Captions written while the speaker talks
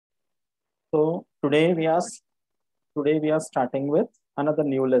So today we are starting with another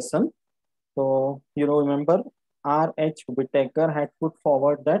new lesson. So remember R.H. Whittaker had put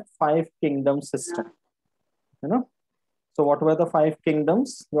forward that five kingdom system. You know. So what were the five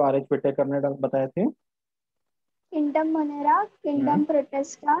kingdoms जो R.H. Whittaker ने बताए थे? Kingdom Monera, Kingdom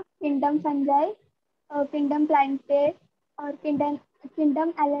Protesta, Kingdom Fungi, Kingdom Plantae, और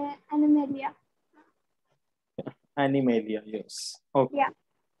Kingdom Animalia. Animalia, yes. Okay. Yeah.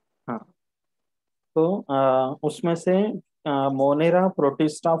 हाँ. तो उसमें से Monera,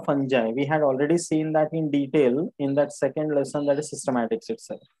 Protista, Fungi. We had already seen that in detail in that second lesson, that is systematics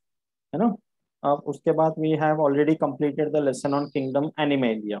itself. You know. अब उसके बाद we have already completed the lesson on Kingdom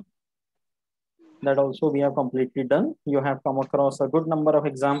Animalia. That also we have completely done. You have come across a good number of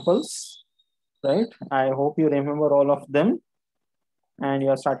examples, right? I hope you remember all of them and you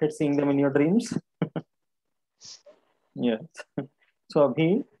have started seeing them in your dreams. Yes. So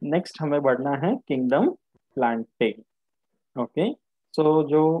अभी next हमें बढ़ना है Kingdom Plantae. Okay. So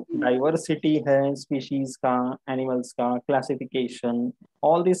जो diversity है species का, animals का, classification,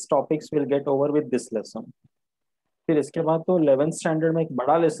 all these topics will get over with this lesson. फिर इसके बाद तो 11th स्टैंडर्ड में एक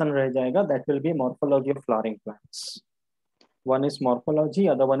बड़ा लेसन रह जाएगा, that will be morphology of flowering plants. One is morphology,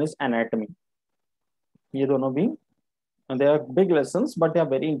 other one is anatomy. ये दोनों भी they are big lessons but they are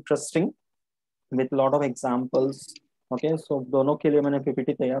very interesting with lot of examples. Okay, सो दोनों के लिए मैंने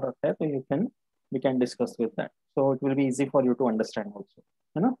पीपीटी तैयार रखा है, तो we can discuss with that, so it will be easy for you to understand also,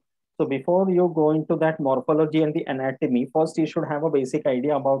 है ना. So before you go into that morphology and the anatomy, first you should have a basic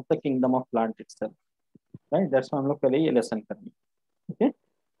idea about the kingdom of plant itself. Right, that's why हम लोग पहले ये lesson करेंगे. Okay,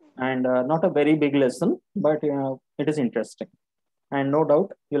 and not a very big lesson, but it is interesting, and no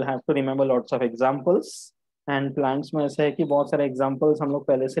doubt you'll have to remember lots of examples. And plants में ऐसा है कि बहुत सारे examples हम लोग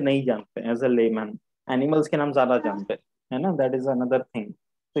पहले से नहीं जानते as a layman. Animals के नाम ज्यादा जानते हैं, है ना. That is another thing.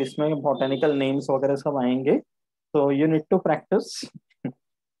 तो इसमें botanical names वगैरह सब आएंगे, so you need to practice.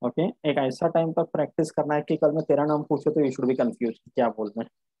 Okay, एक ऐसा टाइम तक प्रैक्टिस करना है कि कल मैं तेरा नाम पूछे तो you should be confused क्या बोल रहे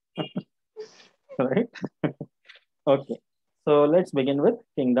हैं. Right. Okay, so let's begin with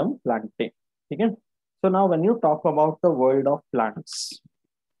Kingdom Plantae. ठीक है. So now when you talk about the world of plants,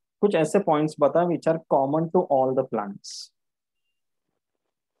 कुछ ऐसे points बता which are common to all the plants.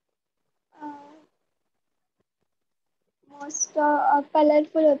 Most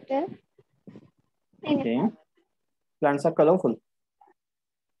colorful होते हैं. Okay, plants are colorful.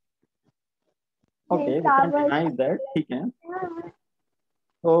 Okay, we can't deny that. ठीक है.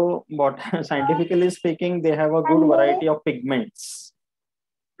 So what scientifically speaking, they have a good variety of pigments.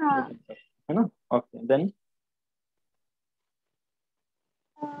 हाँ. है ना. Okay, then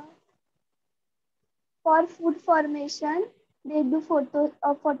for food formation they do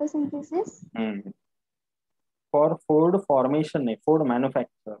photosynthesis. For food formation नहीं, food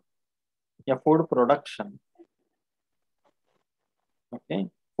manufacture या food production. Okay,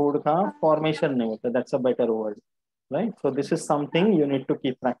 food का formation नहीं होता, that's a better word, right? So this is something you need to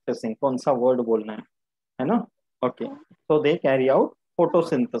keep practicing. कौन सा word बोलना है ना. Okay, so they carry out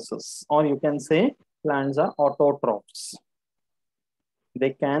photosynthesis, or you can say plants are autotrophs.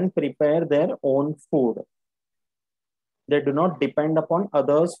 They can prepare their own food. They do not depend upon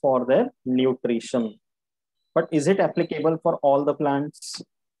others for their nutrition. But is it applicable for all the plants?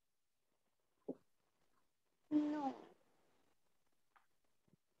 No.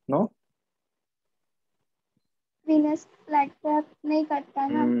 No. Venus flytrap नहीं करता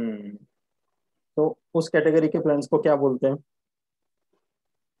ना. तो उस category के plants को क्या बोलते हैं?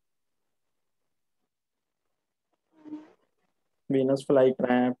 Venus fly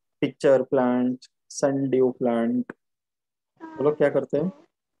trap, pitcher plant, sundew plant. वो लोग क्या करते हैं?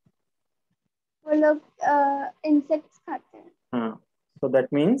 वो लोग इंसेक्ट्स खाते हैं. हाँ. So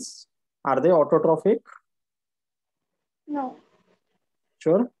that means are they autotrophic? No.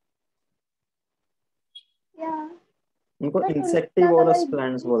 Sure. Yeah. उनको इंसेक्टिवोरस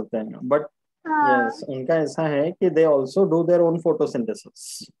प्लांट्स बोलते हैं, बट यस उनका ऐसा है कि they also do their own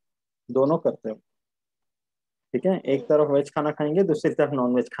photosynthesis. दोनों करते हैं. ठीक है, एक तरफ वेज खाना खाएंगे, दूसरी तरफ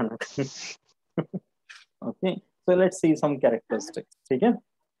नॉन वेज खाना खाएंगे. Okay, so let's see some characteristics. ठीक है,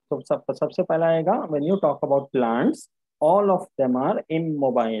 तो सबसे पहला आएगा when you talk about plants, all of them are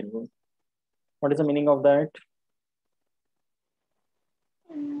immobile. What is the meaning of that?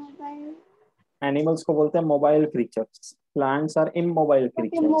 Animals को बोलते हैं mobile creatures. Plants are immobile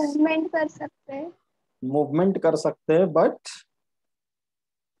creatures. Movement कर सकते हैं. मूवमेंट कर सकते हैं बट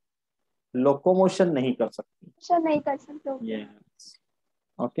लोकोमोशन नहीं कर सकते. नहीं कर सकते. Yes.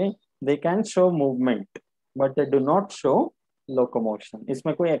 Okay, they can show movement but they do not show locomotion.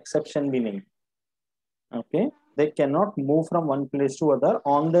 इसमें कोई exception भी नहीं. Okay, they cannot move from one place to other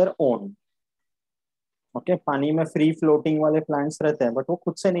on their own. Okay पानी में फ्री फ्लोटिंग वाले प्लांट्स रहते हैं, बट वो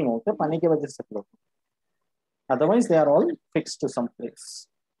खुद से नहीं होते, पानी की वजह से float, otherwise they are all fixed to some place.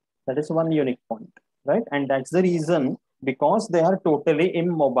 That is one unique point, right? And that's the reason, because they are totally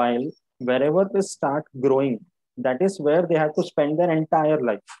immobile, wherever they start growing, that is where they have to spend their entire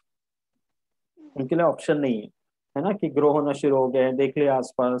life. उनके लिए option नहीं है ना, कि grow होना शुरू हो गए, देख लिया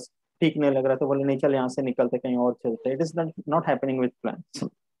आसपास ठीक नहीं लग रहा तो बोले नहीं चल यहाँ से निकलते कहीं और चलते. It is not happening with plants.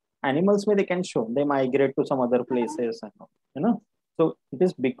 Animals में they can show they migrate to some other places, है ना. तो it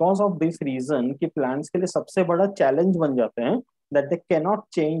is because of this reason कि प्लांट्स के लिए सबसे बड़ा चैलेंज बन जाते हैं that they can not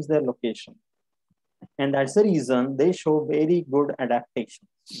change their location, and that's the reason they show very good adaptation,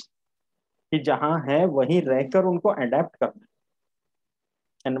 कि जहां है वहीं रहकर उनको अडेप्ट करना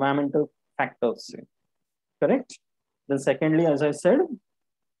है एनवायरमेंटल फैक्टर्स से. Correct. Then secondly, as I said,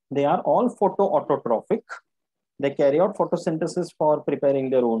 they are all photoautotrophic. They carry out photosynthesis for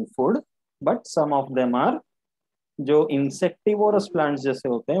preparing their own food, but some of them are जो insectivorous plants जैसे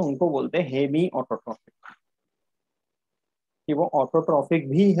होते हैं उनको बोलते हैं हेमी ऑटोट्रॉफिक, कि वो ऑटोट्रॉफिक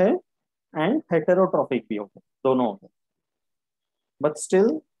भी है एंड हेटेरोट्रॉफिक भी होते हैं, दोनों होते हैं. But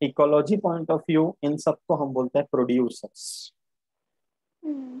still ecology point of view इन सबको हम बोलते हैं producers,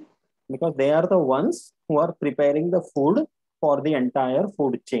 because they are the ones who are preparing the food for the entire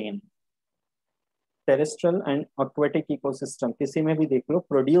food chain. Terrestrial and aquatic ecosystem किसी में भी देख लो,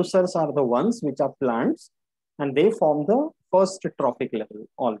 producers are the ones which are plants and they form the first trophic level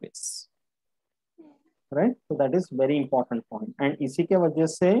always, right? So that is very important point. And इसी के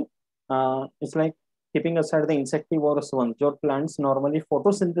वजह से it's like keeping aside the insectivorous ones, जो plants normally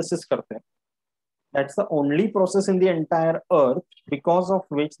photosynthesis करते हैं, that's the only process in the entire earth because of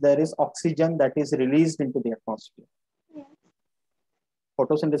which there is oxygen that is released into the atmosphere. Yes.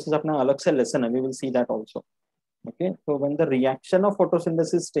 Photosynthesis अपना अलग से lesson है, we will see that also. Okay, so when the reaction of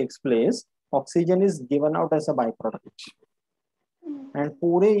photosynthesis takes place, oxygen is given out as a byproduct. And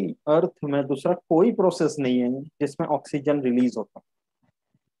पूरे अर्थ में दूसरा कोई process नहीं है जिसमें ऑक्सीजन रिलीज होता.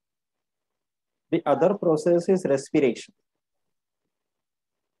 The other process is respiration.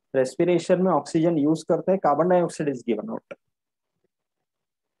 Respiration में oxygen use करते हैं, carbon dioxide is given out,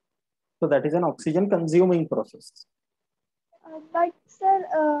 so that is an oxygen consuming process. But sir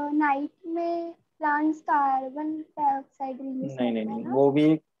night में प्लांट्स कार्बन डाइऑक्साइड रिलीज नहीं नहीं करते हैं नहीं, ना? वो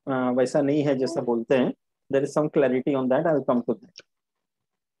भी वैसा नहीं है जैसा बोलते हैं. There is some clarity on that, I will come to that.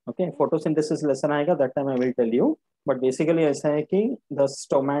 Okay, photosynthesis lesson आएगा, that time I will tell you. But basically ऐसा है कि the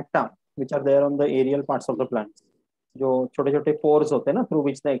stomata which are there on the aerial parts of the plant, जो छोटे छोटे pores होते हैं ना through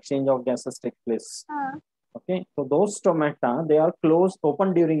which the exchange of gases take place. Okay, so those stomata, they are closed,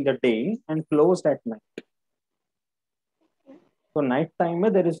 open during the day and closed at night. So night time में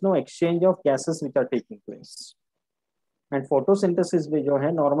there is no exchange of gases which are taking place. And photosynthesis भी जो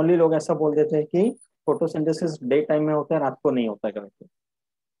है, normally लोग ऐसा बोल देते हैं कि photosynthesis day time में होता है, रात को नहीं होता है करके.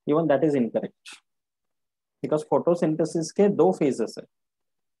 Even that is incorrect. Because photosynthesis के दो phases है,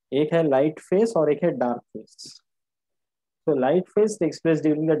 एक है light phase और एक है dark phase. So light phase takes place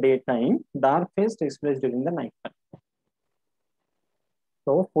during the daytime, dark phase takes place during the night time.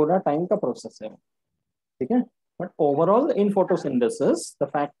 तो पूरा टाइम का प्रोसेस है, ठीक है. But overall in photosynthesis the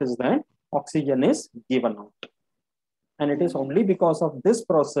fact is that oxygen is given out, and it is only because of this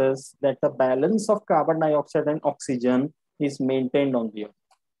process that the balance of carbon dioxide and oxygen is maintained on the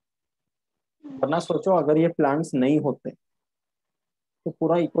earth. वरना सोचो अगर ये plants नहीं होते तो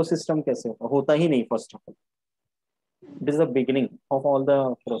पूरा ecosystem कैसे होता, होता ही नहीं. First of all it is the beginning of all the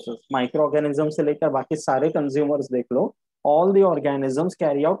process. Micro organism से लेकर बाकी सारे कंज्यूमर्स देख लो, all the organisms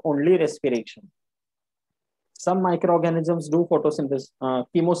carry out only respiration. Some microorganisms do photosynthesis,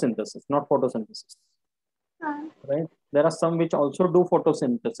 chemosynthesis, not photosynthesis. Right? There are some which also do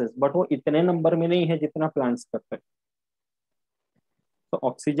photosynthesis, but वो इतने number में नहीं है जितना plants करते हैं. तो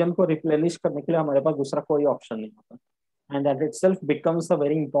ऑक्सीजन को रिप्लेनिश करने के लिए हमारे पास दूसरा कोई ऑप्शन नहीं होता. And that itself becomes a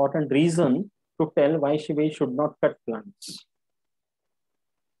very important reason to tell why we should not cut plants.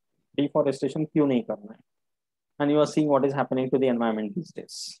 Deforestation क्यों नहीं करना है? And you are seeing what is happening to the environment these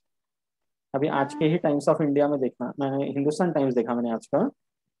days. अभी आज के ही टाइम्स ऑफ इंडिया में देखा मैंने, हिंदुस्तान टाइम्स देखा मैंने आज का.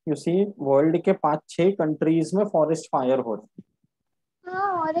 यू सी वर्ल्ड के 5-6 कंट्रीज में फॉरेस्ट फायर हो रहे हैं. हाँ,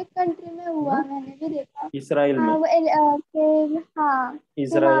 और एक कंट्री में हुआ, मैंने भी देखा. इसराइल में. हाँ,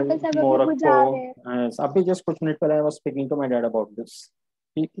 इसराइल, पे सब अभी मोरक्को. बुझा रहे हैं. अभी जस्ट कुछ मिनट पहले I was speaking to my dad about this,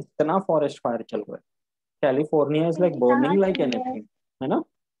 कि इतना फॉरेस्ट फायर चल रहा है. California is like burning like anything, है ना.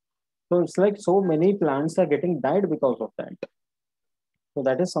 So it's like so many plants are getting died because of that. So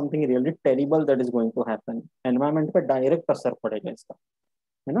that is something really terrible that is going to happen. Environment पे direct असर पड़ेगा इसका,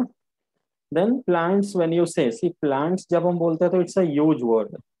 है ना. Then plants, when you say, see plants जब हम बोलते हैं तो it's a huge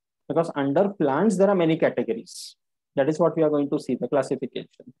word. because under plants there are many categories. That is what we are going to see, the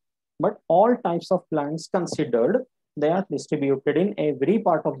classification. But all types of plants considered, they are distributed in every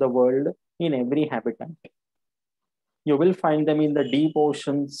part of the world, in every habitat. You will find them in the deep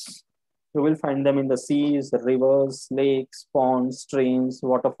oceans, you will find them in the seas, rivers, lakes, ponds, streams,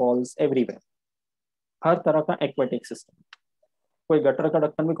 waterfalls, everywhere. हर तरह का aquatic system. कोई gutter का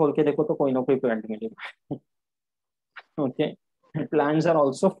ढक्कन भी खोल के देखो तो कोई ना कोई प्लांट मिलेगा. Okay. Plants are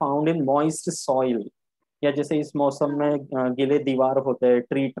also found in moist soil, या जैसे इस मौसम में गीले दीवार होते हैं,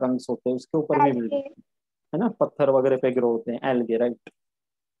 ट्री ट्रंक्स होते हैं, उसके ऊपर भी मिलते algae. हैं, है ना, पत्थर वगैरह पे ग्रो होते हैं, एल्गे, राइट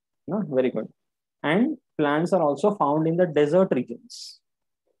ना, very good. And plants are also found in the desert regions.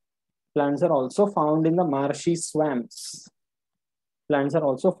 Plants are also found in the marshy swamps. Plants are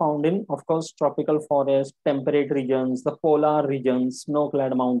also found in, of course, tropical forests, temperate regions, the polar regions,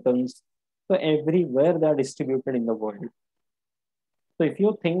 snow-clad mountains. So everywhere they are distributed in the world. So if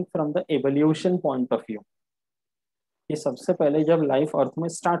you think from the evolution point of view, कि सबसे पहले जब life अर्थ में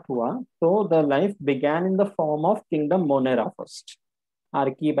start हुआ तो the life began in the form of kingdom Monera first.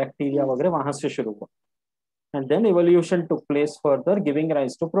 Archie bacteria वगैरह वहां से शुरू हुआ. And then evolution took place further, giving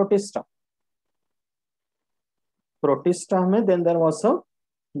rise to Protista. Protista में then there was a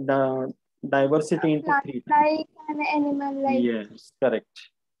diversity into three. Like an animal like. Yes, correct.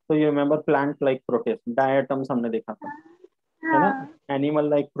 So you remember plant like Protist, diatoms हमने देखा था, है ना, animal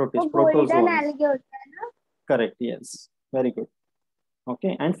like Protist, golden protozoans. algae होता है ना. Correct, yes, very good.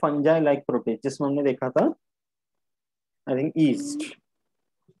 Okay, and fungi like Protist, जिसमें हमने देखा था, I think yeast,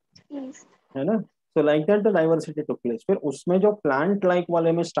 है ना. So like that the diversity took place. फिर उसमें जो plant like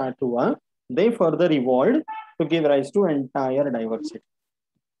वाले में start हुआ, they further evolved to give rise to entire diversity.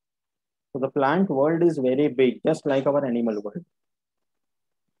 So the plant world is very big, just like our animal world.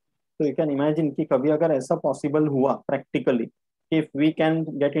 So you can imagine कि कभी अगर ऐसा possible हुआ practically, if we can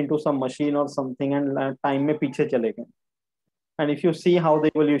get into some machine or something and time में पीछे चले गए, and if you see how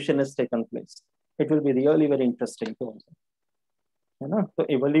the evolution has taken place, it will be really very interesting to us. है ना. तो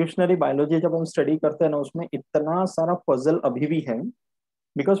evolutionary biology जब हम study करते हैं ना, उसमें इतना सारा puzzle अभी भी है,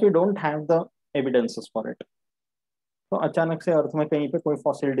 because we don't have the evidences for it. तो अचानक से अर्थ में कहीं पे कोई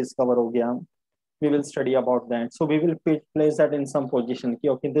fossil discover हो गया, we will study about that. So we will place that in some position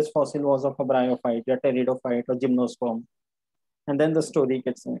कि okay, this fossil was of a bryophyte या pteridophyte or gymnosperm, and then the story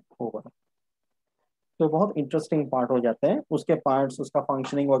gets over. तो बहुत interesting part हो जाते हैं, उसके parts, उसका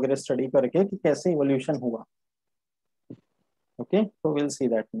functioning वगैरह स्टडी करके कि कैसे इवोल्यूशन हुआ. Okay, so we'll see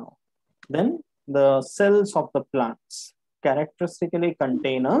that now. Then the cells of the plants characteristically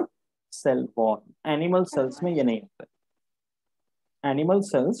contain a cell wall. Animal cells में ये नहीं होता. Animal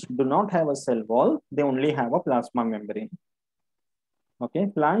cells do not have a cell wall, they only have a plasma membrane. Okay,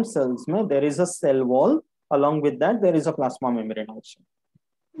 plant cells में there is a cell wall, along with that there is a plasma membrane also.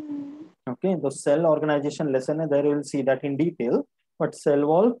 Okay, the cell organization lesson there you will see that in detail, but cell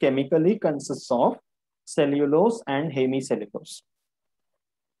wall chemically consists of cellulose and hemicellulose.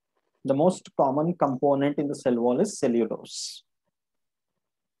 The most common component in the cell wall is cellulose.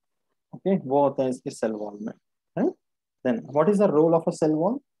 Okay, वो होता है इसके cell wall में. Right? Then what is the role of a cell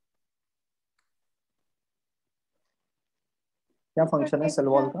wall? क्या function है cell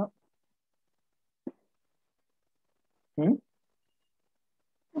wall का?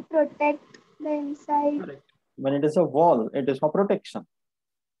 To protect the inside. Correct. When it is a wall, it is for protection.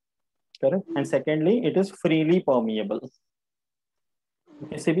 Correct. And secondly, it is freely permeable.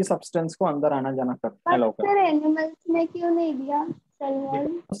 किसी भी substance को अंदर आना जाना कर allow कर. एनिमल्स में क्यों नहीं दिया सेल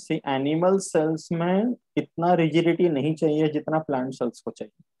वॉल? सी एनिमल सेल्स में इतना रिजिडिटी नहीं चाहिए जितना प्लांट सेल्स को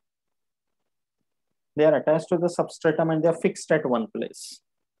चाहिए. They are attached to the substratum and they are fixed at one place.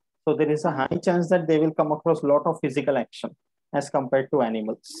 So there is a high chance that they will come across lot of physical action as compared to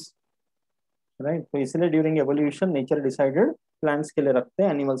animals. Right? तो इसलिए during evolution nature decided plants के लिए रखते हैं,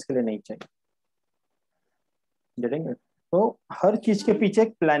 animals के लिए नहीं चाहिए. Getting it? तो हर चीज के पीछे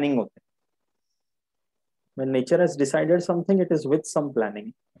एक प्लानिंग होती है. When nature has decided something, it is with some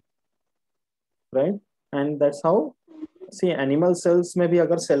planning, right? And that's how, see, animal cells में भी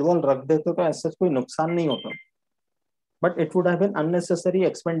अगर cell wall रख देते तो ऐसा कोई नुकसान नहीं होता. But it would have been unnecessary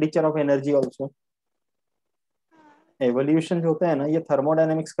expenditure of energy also. Evolution जो होता है ना, ये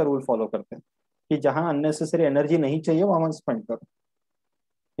thermodynamics का रूल फॉलो करते हैं कि जहां unnecessary energy नहीं चाहिए वहां स्पेंड करो.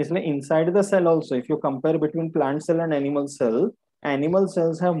 इसलिए inside the cell also, if you compare between plant cell and animal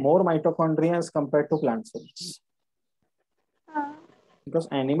cells have more mitochondria as compared to plant cells. Because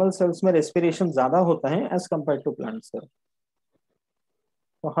animal cells में respiration ज्यादा होता है as compared to plant cell.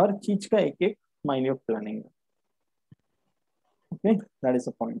 तो हर चीज का एक एक minute planning है. Okay, that is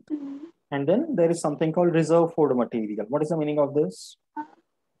the point. And then there is something called reserve food material. What is the meaning of this?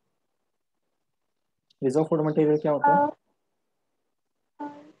 Reserve food material क्या होता है? अ, अ,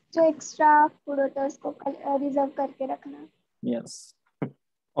 जो एक्स्ट्रा फूड होता है उसको रिजर्व करके रखना। यस।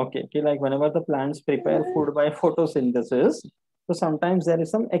 ओके, कि like whenever the plants prepare food by photosynthesis, so sometimes there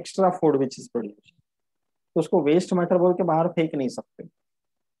is some extra food which is produced. तो उसको वेस्ट मैटर बोल के बाहर फेंक नहीं सकते,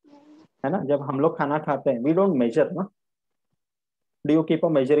 है ना? जब हम लोग खाना खाते हैं, वी डोंट मेजर ना। Do you keep a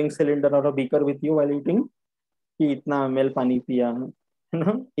measuring cylinder और a beaker with you while eating, कि इतना ml पानी पिया, है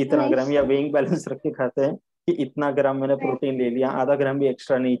ना? इतना नहीं ग्राम, या वेइंग बैलेंस रख के खाते हैं कि इतना ग्राम मैंने नहीं प्रोटीन ले लिया, आधा ग्राम भी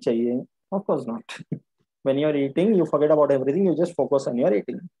एक्स्ट्रा नहीं चाहिए? Of course not. When you are eating you forget about everything, you just focus on your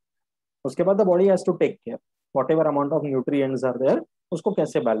eating. उसके बाद the body has to take care what ever amount of nutrients are there, उसको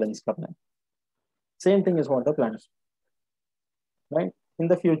कैसे balance करना है। Same thing is what the plants, right? In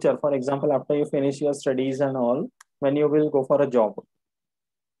the future, for example, after you finish your studies and all, when you will go for a job,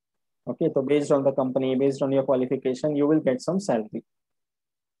 okay, so based on the company, based on your qualification, you will get some salary.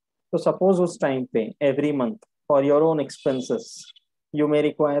 So suppose उस time पे every month for your own expenses you may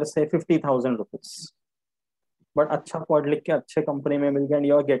require say 50,000 rupees, but अच्छा पढ़ लिख के अच्छे company में मिल गया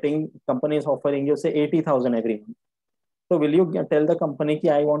and you are getting, company is offering you say 80,000 every month. So will you tell the company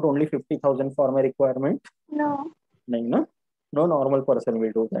कि I want only 50,000 for my requirement? No. नहीं ना, no normal person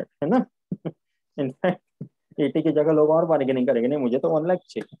will do that, है ना? In fact 80 की जगह लोग और bargaining करेंगे, नहीं मुझे तो 1 लाख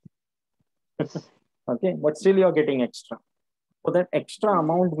चाहिए। Okay, but still you are getting extra. So that extra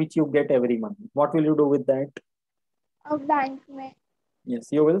amount which you get every month, what will you do with that? अब बैंक में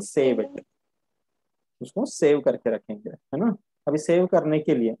Yes, you will save saving. it. उसको सेव करके रखेंगे, है ना? अभी सेव करने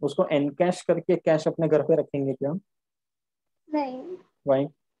के लिए उसको एनकैश करके कैश अपने घर पे रखेंगे क्या? नहीं, वाई?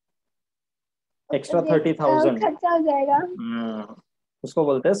 वो तो एक्स्ट्रा 30,000। खर्चा हो जाएगा। उसको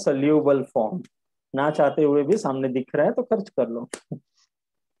बोलते हैं सल्यूबल फॉर्म। ना चाहते हुए भी सामने दिख रहा है तो खर्च कर लो।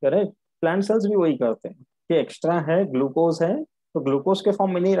 करेक्ट। प्लांट सेल्स भी वही करते हैं कि एक्स्ट्रा है, ग्लूकोज है, तो ग्लूकोज के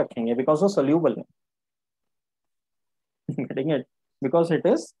फॉर्म में नहीं रखेंगे बिकॉज वो सल्यूबल है। getting it? Because it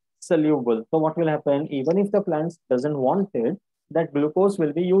is soluble. So what will happen? Even if the plant doesn't want it, that glucose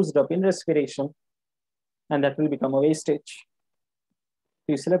will be used up in respiration, and that will become a wastage.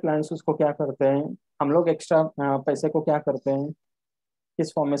 तो इसलिए plants उसको क्या करते हैं, हम लोग extra पैसे को क्या करते हैं,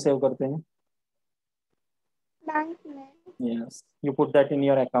 किस फॉर्म में सेव करते हैं? बैंक में। Yes, you put that in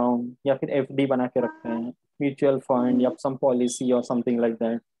your account, या फिर एफडी बना के रखते हाँ। हैं, म्यूचुअल फंड या सम पॉलिसी और समथिंग लाइक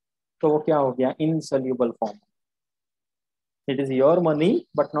दैट। तो वो क्या हो गया, insoluble form. It is your money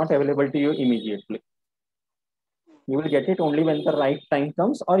but not available to you immediately. You will get it only when the right time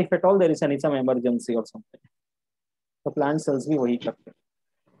comes, or if at all there is any some emergency or something. तो plant cells भी वही करते हैं,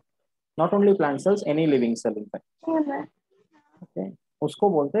 not only plant cells, any living cell in fact. Okay, उसको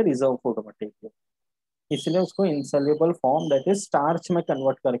बोलते हैं reserve food material. इसलिए उसको insoluble form that is starch में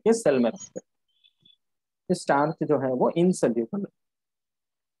कन्वर्ट करके सेल में रखते हैं। स्टार्च जो है वो इनसॉल्युबल है,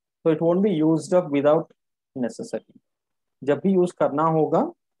 तो it won't be used up without necessity. जब भी यूज करना होगा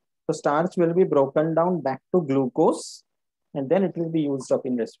तो starch will be broken down back to glucose and then it will be used up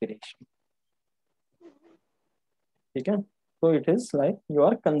in respiration. ठीक है? तो it is like you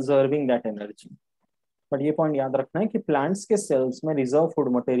are conserving that energy. But ये point याद रखना है कि प्लांट्स के सेल्स में रिजर्व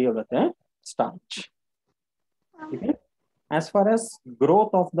फूड मटेरियल होते हैं स्टार्च। ठीक है? As far as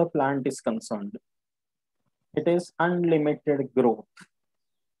growth of the plant is concerned, it is unlimited growth.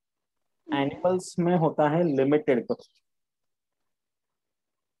 Animals में होता है limited growth.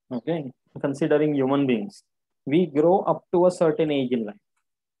 Okay, considering human beings, we grow up to a certain as in life,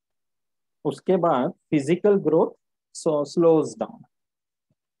 उसके बाद physical growth slows down.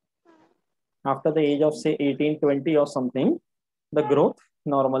 After the age of say 18, 20 or something, the growth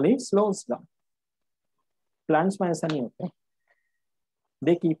normally slows down. Plants में ऐसा नहीं होता,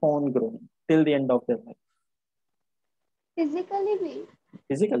 they keep on growing till the end of their life. Physically भी।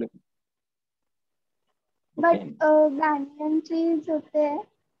 Physically, but okay. बैंगन trees होते हैं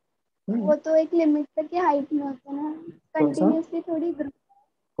वो तो एक लिमिट तक की हाइट में होते हैं ना, कौन सा कंटिन्यूअसली थोड़ी ग्रो।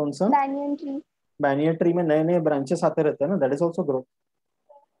 कौन सा? बैंगन ट्री। बैनियर ट्री में नए नए ब्रांचेस आते रहते हैं ना, that is also growth.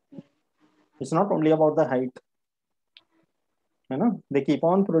 It's not only about the height, है ना? They keep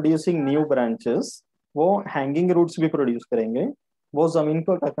on producing new branches. वो हैंगिंग रूट्स भी प्रोड्यूस करेंगे, वो जमीन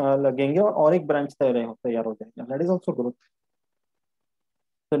को लगेंगे और एक ब्रांच तैयार हो जाएगा, दैट इज ऑल्सो ग्रोथ।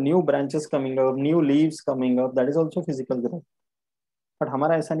 तो new branches coming up, new leaves coming up, that is also physical growth. But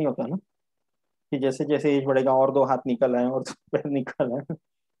हमारा ऐसा नहीं होता ना, कि जैसे जैसे एज बढ़ेगा और 2 हाथ निकल आए और 2 पैर निकल आए।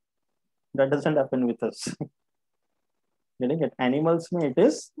 That doesn't happen with us. getting it? Animals में it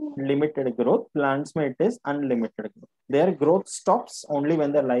is limited growth, plants में it is unlimited growth. Their growth stops only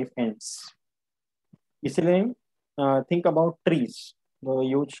when their life ends. इसलिए think about trees, the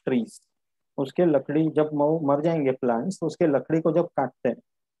huge trees, उसके लकड़ी जब मर जाएंगे plants, तो उसके लकड़ी को जब काटते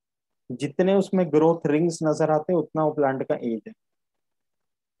हैं, जितने उसमें ग्रोथ रिंग्स नजर आते उतना वो प्लांट का एज है।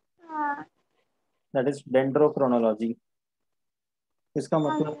 हाँ। That is dendrochronology. इसका हाँ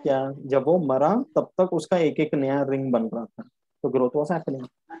मतलब सर। क्या, जब वो मरा तब तक उसका एक एक नया रिंग बन रहा था, तो growth was happening,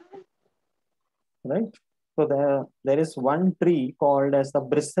 right? So there is one tree called as the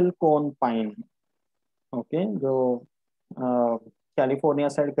bristlecone pine. Okay, जो कैलिफोर्निया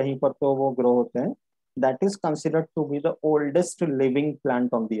साइड कहीं पर तो वो ग्रो होते हैं। That is considered to be the oldest living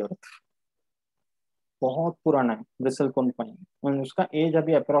plant on the earth. बहुत पुराना है ब्रिसलकोन पाइन, और उसका एज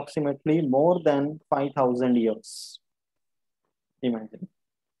अभी approximately more than 5000 years. Imagine.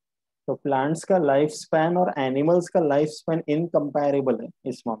 तो प्लांट्स का लाइफ स्पैन और एनिमल्स का लाइफ स्पैन इनकम्पेरेबल है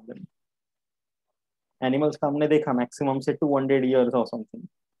इस मामले में। एनिमल्स का हमने देखा मैक्सिमम से 200 ईयर्स और समथिंग,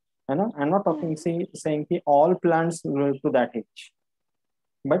 है ना? I am not talking saying कि all plants live to that as,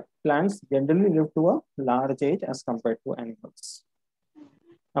 but plants generally live to a large as as compare to animals.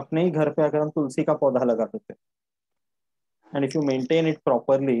 अपने ही घर पे अगर हम तुलसी का पौधा लगा देते, and if you maintain it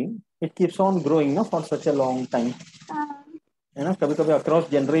properly, it keeps on growing ना for such a long time, हाँ। है ना? कभी कभी across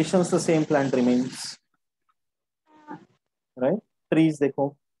generations the same plant remains, right? Trees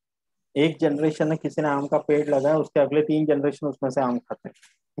देखो, एक जनरेशन में किसी ने आम का पेड़ लगाया, उसके अगले 3 जनरेशन उसमें से आम खाते हैं,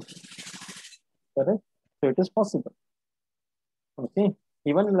 correct? So it is possible. Okay.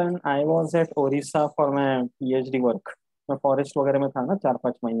 Even when I was at Orissa for my PhD work, मैं फॉरेस्ट वगैरह में था ना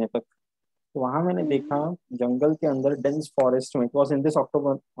 4-5 महीने तक, तो वहां मैंने देखा जंगल के अंदर डेंस फॉरेस्ट में, it was in this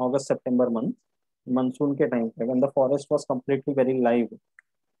October August September month, monsoon के टाइम पे, when the forest was completely very live,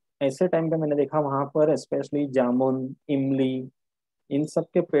 ऐसे टाइम पे मैंने देखा वहां पर स्पेशली जामुन, इमली, इन सब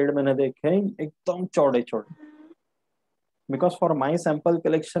के पेड़ मैंने देखे एकदम चौड़े चौड़े। Because for my sample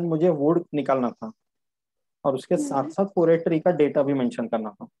collection मुझे वुड निकालना था, और उसके साथ साथ पूरे ट्री का डेटा भी मेंशन करना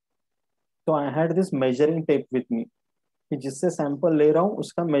था। तो I had this measuring tape with me, कि जिससे सैंपल ले रहा हूँ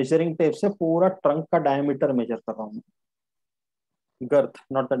उसका मेजरिंग टेप से पूरा ट्रंक का डायमीटर मेजर कर रहा हूँ। गर्थ,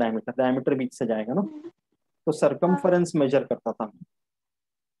 नॉट द डायमीटर, डायमीटर बीच से जाएगा ना, तो हाँ। सरकमफरेंस मेजर करता था मैं।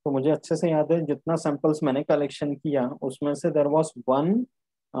 तो मुझे अच्छे से याद है जितना सैंपल्स मैंने कलेक्शन किया उसमें से देयर वाज वन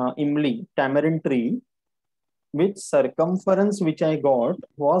इमली tamarind tree which circumference which I got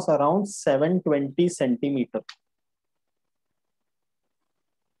was around 720 centimeter.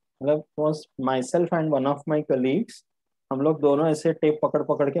 मतलब was myself and one of my colleagues, हम लोग दोनों ऐसे टेप पकड़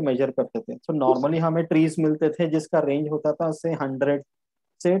पकड़ के मेजर करते थे। तो नॉर्मली हमें ट्रीज मिलते थे जिसका रेंज होता था से 100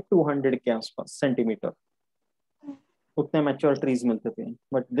 से 200 के आसपास सेंटीमीटर, उतने मैच्योर ट्रीज मिलते थे।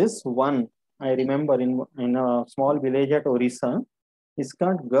 But this one I remember in in small village eight Odisha,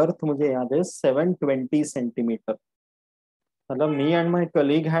 इसका गर्थ मुझे याद है 720 सेंटीमीटर। मतलब me and my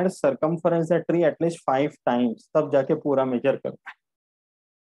colleague had circumference that tree at least 5 times, तब जाके पूरा मेजर कर।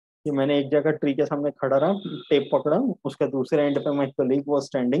 कि मैंने एक जगह ट्री के सामने खड़ा रहा, टेप पकड़ा, उसके दूसरे एंड पे माई कलीग वाज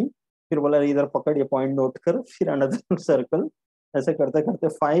स्टैंडिंग, फिर बोला इधर पकड़, ये पॉइंट नोट कर, फिर अनदर सर्कल, ऐसे करते करते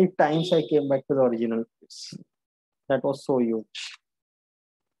 5 times I came back to the original place. That was so huge.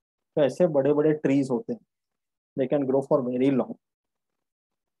 तो ऐसे बड़े बड़े ट्रीज होते हैं, they can grow for very long.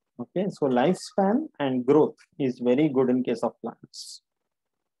 Okay, so life span and growth is very good in case of plants,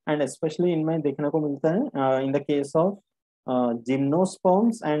 and specially इनमें देखने को मिलता है in the case of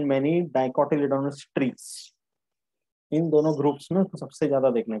gymnosperms and many डाइकोटिलिडोनस trees. इन दोनों ग्रुप्स में तो सबसे ज्यादा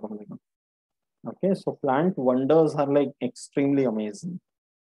देखने को मिलेगा। Okay, so plant wonders are like extremely amazing.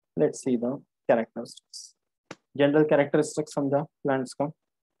 Let's see the characteristics. General characteristics समझा प्लांट्स का।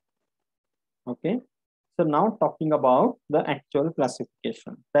 Okay, so now talking about the actual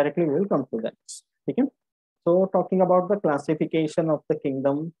classification, directly we will come to that. ठीक है? So talking about the classification of the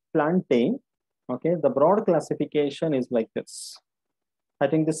kingdom Plantae, okay, the broad classification is like this. I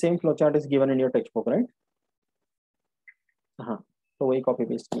think the same flowchart is given in your textbook, right? हाँ, तो वही copy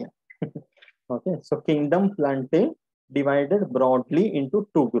paste किया। Okay, so kingdom Plantae divided broadly into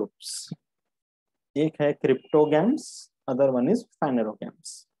two groups. एक है cryptogams, other one is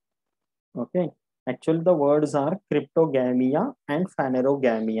phanerogams. Okay, actually the words are cryptogamia and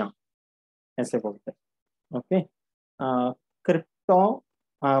phanerogamia, ऐसे बोलते हैं। Okay, crypto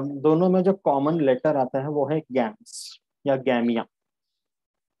दोनों में जो कॉमन लेटर आता है वो है गैम्स या गैमिया।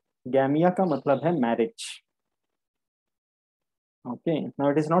 गैमिया का मतलब है marriage. Okay,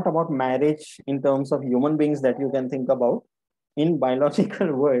 now it is not about marriage in terms of human beings that you can think about. In biological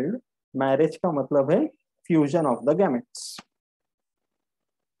world marriage का मतलब है fusion of the gametes,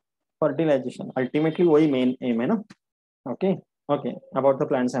 fertilisation, ultimately वही मेन एम है ना। Okay, okay, about the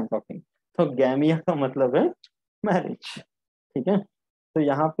plants I am talking. तो गैमिया का मतलब है मैरिज, ठीक है? तो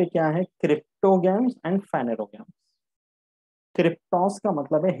यहाँ पे क्या है, क्रिप्टोगैम्स एंड फैनेरोगैम्स। क्रिप्टोस का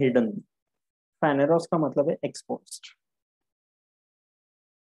मतलब है हिडन, फैनेरोस का मतलब है exposed.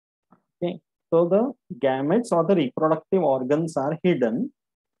 Okay, so the gametes or the reproductive organs are hidden.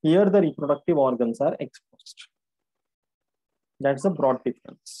 Here, the reproductive organs are exposed. That's the broad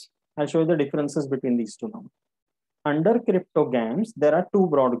difference. I'll show you the differences between these two now. Under cryptogams, there are two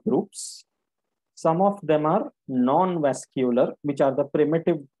broad groups. Some of them are non-vascular, which are the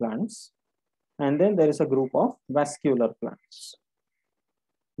primitive plants. And then there is a group of vascular plants.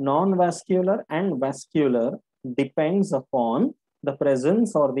 Non-vascular and vascular depends upon the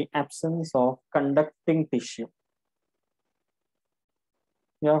presence or the absence of conducting tissue.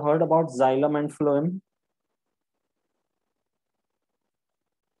 You have heard about xylem and phloem?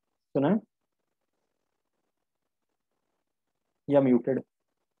 सुना? या muted?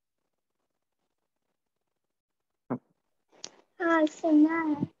 हाँ सुना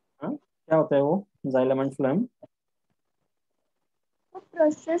है। हाँ? क्या होता है वो xylem and phloem? वो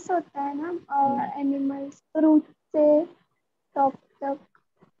प्रोसेस होता है ना एनिमल्स रूट से टॉप तक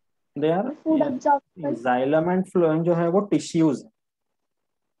They are फूड ऑब्जॉर्ब कर। xylem and phloem जो है वो टिश्यूज है.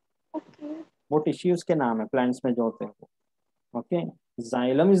 ओके वो टिश्यूज के नाम है प्लांट्स में जो होते हैं वो. Okay,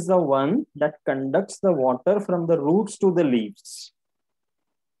 xylem is the one that conducts the water from the roots to the leaves.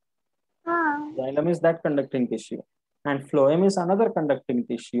 हाँ Xylem is that conducting tissue, and phloem is another conducting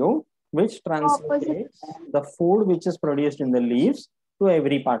tissue which opposite translates the food which is produced in the leaves to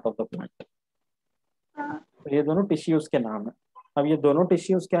every part of the plant. हाँ तो ये दोनों tissues के नाम है. अब ये दोनों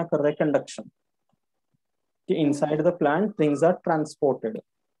टिश्यूज क्या कर रहे हैं? कंडक्शन. कि inside the plant things are transported.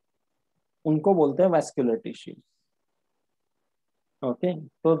 उनको बोलते हैं वैस्कुलर टिश्यूज. ओके,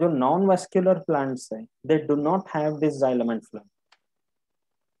 तो जो नॉन वैस्कुलर प्लांट्स है they do not have this xylem and phloem.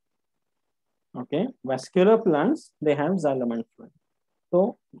 Okay, vascular plants they have xylem and phloem.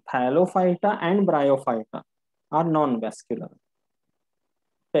 So Thallophyta and Bryophyta are non-vascular.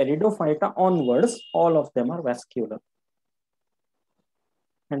 Pteridophyta onwards, all of them are vascular.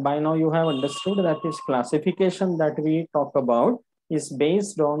 And by now you have understood that this classification that we talk about is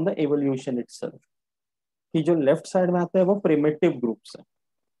based on the evolution itself. कि जो left side में आते हैं वो primitive groups है.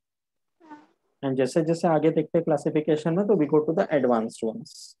 And जैसे जैसे आगे देखते हैं क्लासिफिकेशन में तो we go to the advanced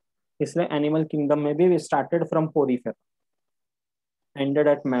once. इसलिए एनिमल किंगडम में भी we started from Porifera, ended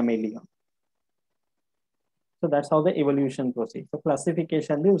at mammalia. So that's how the evolution proceeds. So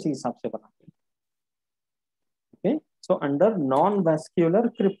classification भी उसी हिसाब से बनाते हैं. Okay, so under non-vascular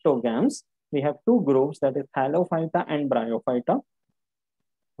cryptogams we have two groups, that is Thallophyta and Bryophyta.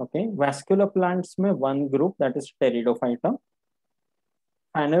 Okay, vascular plants में one group, that is Pteridophyta.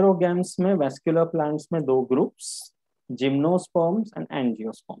 Phanerogams में vascular plants में दो groups, gymnosperms and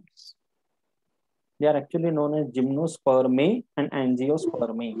angiosperms. They are actually known as gymnospermae and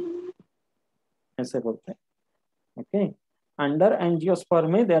angiospermae. ऐसे बोलते हैं. Okay, under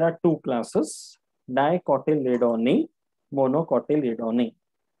angiospermae there are two classes, dicotyledone, monocotyledone.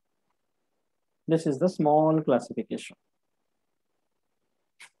 This is the small classification.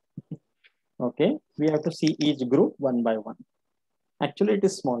 Okay, we have to see each group one by one. Actually it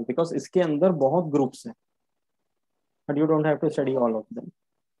is small because इसके अंदर बहुत groups हैं, but you don't have to study all of them.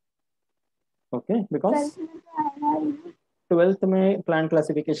 Okay, because 12th में plant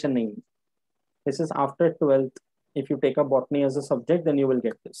classification नहीं. This is after 12th. If you take up botany as a subject, then you will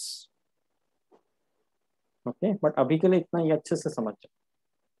get this. Okay, but अभी के लिए इतना ही अच्छे से समझ.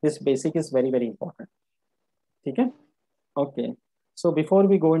 This basic is very very important. ठीक है? Okay. So before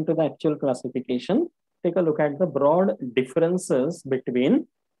we go into the actual classification, take a look at the broad differences between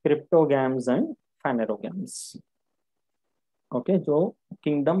cryptogams and phanerogams. Okay, जो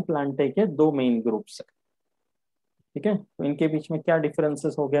kingdom Plantae के दो main groups है. ठीक है? तो इनके बीच में क्या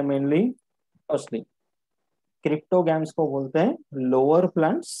differences हो गया mainly? Firstly, cryptogams को बोलते हैं lower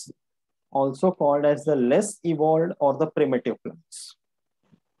plants, also called as the less evolved or the primitive plants.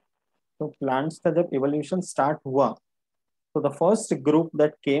 तो plants का जब evolution start हुआ, so the first group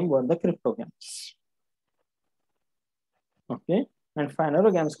that came were the cryptogams. Okay, and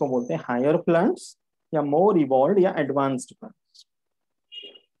phanerogams को बोलते हैं higher plants या more evolved या advanced plants.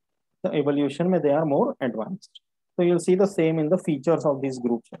 So evolution में they are more advanced. So you'll see the same in the features of these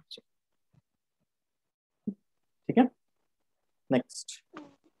groups also. ठीक है? Next,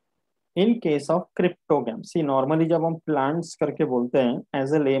 in case of cryptogams, see normally जब हम plants करके बोलते हैं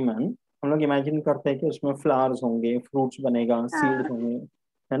as a layman, हम लोग imagine करते हैं कि उसमें flowers होंगे, fruits बनेगा, seeds होंगे,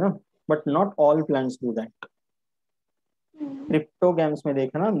 है ना? But not all plants do that. Cryptogams में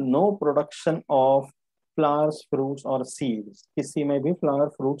देखना, no production of flowers, fruits or seeds. किसी में भी flower,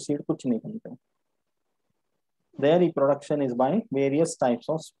 fruit, seed कुछ नहीं बनते. Their reproduction is by various types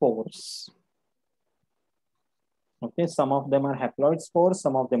of spores. Okay, some of them are haploid spores,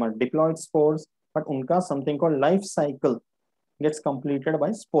 some of them are diploid spores, but उनका something called life cycle gets completed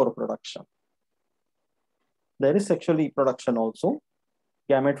by spore production. There is sexual reproduction also,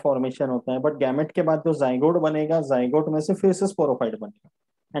 gamete formation होता है, but gamete के बाद जो zygote बनेगा, zygote में से फिर से स्पोरोफाइट बनेगा,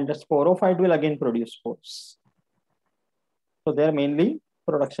 and the sporophyte will again produce spores. So there mainly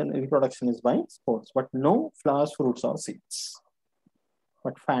reproduction is by spores, but no flowers, fruits or seeds.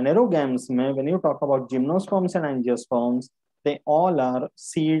 But phanerogams में when you talk about gymnosperms and angiosperms, they all are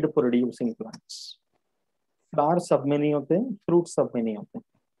seed producing plants. Flowers सब में नहीं होते, fruits सब में नहीं होते,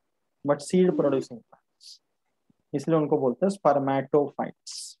 but seed producing plants. इसलिए उनको बोलते हैं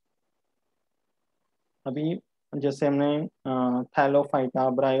स्पर्मेटोफाइट्स. अभी जैसे हमने थैलोफाइटा,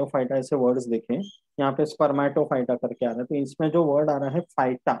 ब्रायोफाइटा ऐसे वर्ड्स देखे, यहाँ पे स्पर्मेटोफाइटा करके आ रहा है, तो इसमें जो वर्ड आ रहा है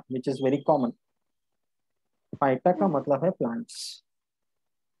phyta, which is very common. Phyta का मतलब है प्लांट्स.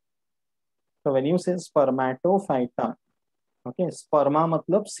 तो व्हेन यू से स्पर्मेटोफाइटा, ओके, स्पर्मा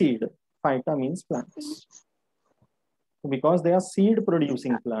मतलब seed, phyta means plants. Because they are seed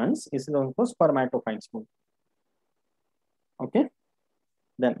producing plants, इसलिए उनको स्पर्मेटोफाइट्स बोलते हैं. ओके,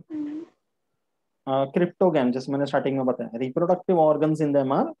 देन क्रिप्टोगैम, जैसे मैंने स्टार्टिंग में बताया, reproductive organs in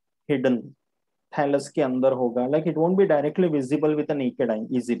them are hidden. Thallus के अंदर होगा, like it won't be directly visible with a naked eye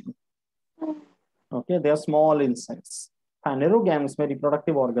easily. Okay, they are small in size. फानेरोगैम्स में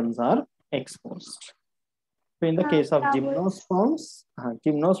रिप्रोडक्टिव ऑर्गन्स आर एक्सपोज्ड. तो in the case of gymnosperms, हाँ,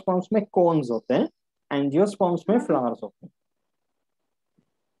 gymnosperms में cons होते हैं, angiosperms में फ्लावर्स होते हैं.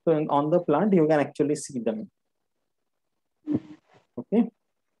 तो on the plant you can actually see them. Okay,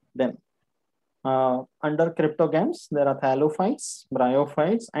 then under cryptogams there are thallophytes,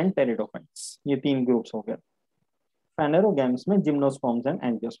 bryophytes and pteridophytes. ये तीन ग्रुप्स हो गए. फानेरोगैम्स में gymnosperms and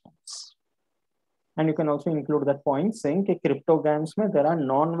angiosperms. And you can also include that point saying कि cryptogams में there are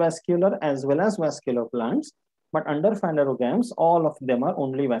non-vascular as well as vascular plants, but under phanerogams all of them are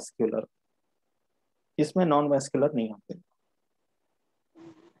only vascular. इसमें non-vascular नहीं होते.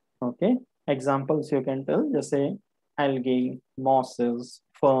 Okay, examples you can tell जैसे algae, mosses,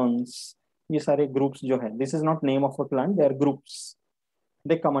 ferns, ये सारे groups जो है, this is not name of a plant, they are groups,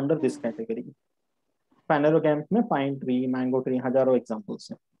 they come under this category. Phanerogams में pine tree, mango tree, हजारों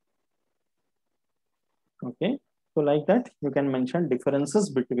examples हैं. Okay, so like that you can mention differences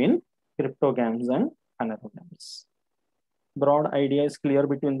between cryptogams and phanerogams. Broad idea is clear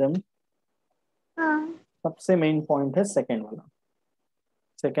between them. सबसे main point है second वाला,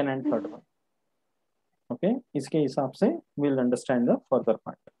 second and third one. Okay, इसके हिसाब से we'll understand the further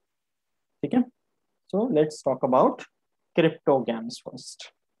part. ठीक है, so let's talk about cryptogams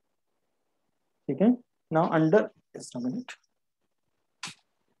first. ठीक है, now under just a minute.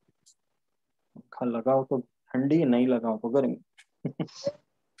 लगाओ तो ठंडी, नहीं लगाओ तो गर्मी.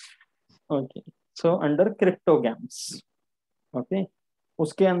 Okay, so under cryptogams, okay,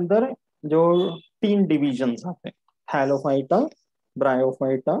 उसके अंदर जो तीन डिविजन्स आते हैं, Thallophyta,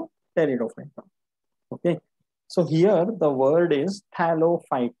 bryophyta, pteridophyta. Okay, so here the word is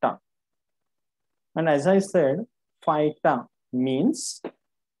Thallophyta, and as I said phyta means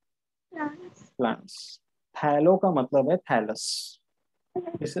plants. थैलो का मतलब है thallus.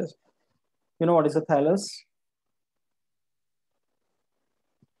 This is, you know what is a thallus?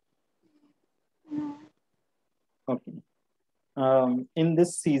 Okay, in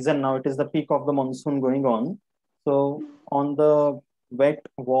this season now it is the peak of the monsoon going on, so on the wet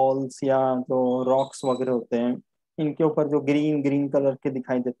walls या जो rocks वगैरह होते हैं, इनके ऊपर जो ग्रीन ग्रीन कलर के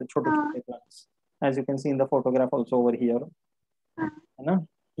दिखाई देते हैं छोटे छोटे plants, as you can see in the photograph also over here, है ना,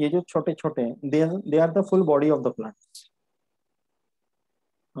 ये जो छोटे छोटे they are the full body of the plants.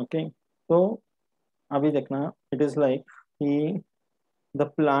 Okay, so अभी देखना, it is like the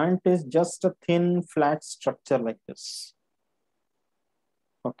plant is just a thin flat structure like this.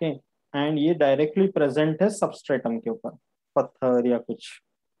 Okay, and ये directly present है substratum के ऊपर, पत्थर या कुछ.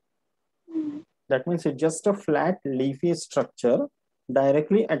 That means it's just a flat leafy structure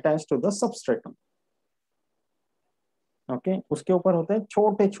directly attached to the substratum. Okay, उसके ऊपर होते हैं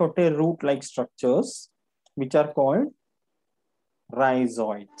छोटे छोटे root like structures which are called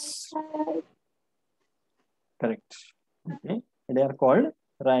rhizoids. Correct. Okay, they are called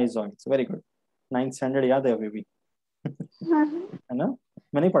rhizoids. Very good. 9th standard याद है अभी भी, है ना,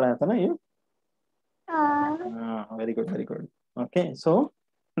 मैंने पढ़ाया था ना ये. Very good, very good. Okay, so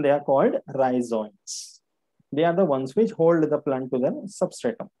they are called rhizoids. They are the ones which hold the plant to the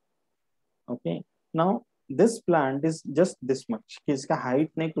substratum. Okay, now this plant is just this much, कि इसका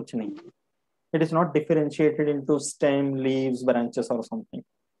height नहीं, कुछ नहीं. It is not differentiated into stem, leaves, branches or something.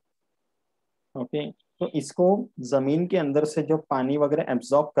 Okay, तो इसको जमीन के अंदर से जो पानी वगैरह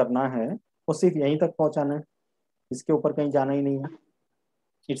एब्जॉर्ब करना है वो सिर्फ यहीं तक पहुंचाना है, इसके ऊपर कहीं जाना ही नहीं है.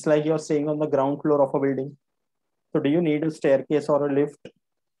 It's like you are staying on the ground floor of a building. So do you need a staircase or a lift?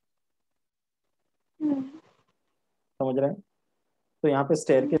 समझ रहे हैं? तो यहाँ पे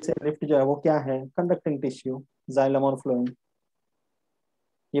staircase या lift जो है वो क्या है? Conducting tissue, xylem और phloem.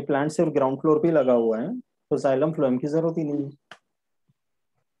 ये प्लांट सिर्फ ग्राउंड फ्लोर पे लगा हुआ है, तो xylem phloem की जरूरत ही नहीं है.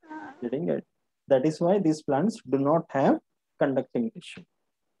 Getting it? That is why these plants do not have conducting tissue.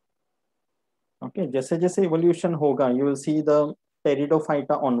 Okay, जैसे जैसे evolution होगा, you will see the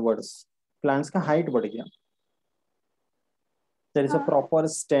pteridophyta onwards. Plants का height बढ़ गया. There is a proper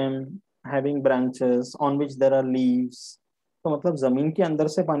stem having branches on which there are leaves. तो मतलब जमीन के अंदर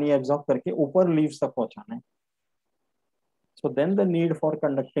से पानी एब्जॉर्ब करके ऊपर लीव्स तक पहुंचाना है. So then the need for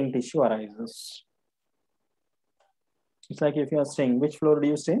conducting tissue arises. It's like if you are staying, which floor do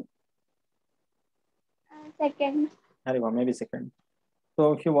you stay? Second. अरे वाह, मैं भी second.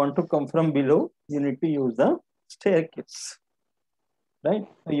 So if you want to come from below, you need to use the staircase, right?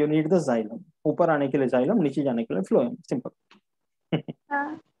 So you need the xylem. ऊपर आने के लिए xylem, नीचे जाने के लिए phloem. Simple.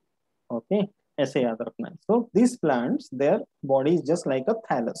 Okay, ऐसे याद रखना है. So these plants, their body is just like a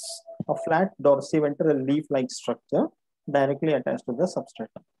thallus, a flat dorsiventral leaf-like structure directly attached to the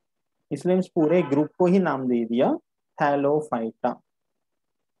substratum. इसलिए इस पूरे ग्रुप को ही नाम दे दिया Thallophyta.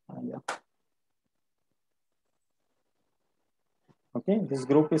 Okay, this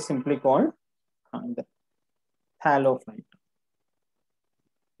group is simply called Thallophyta.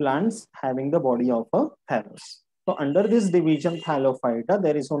 Plants having the body of a thallus. So under this division Thallophyta,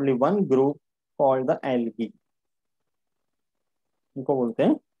 there is only one group called the algae. इनको बोलते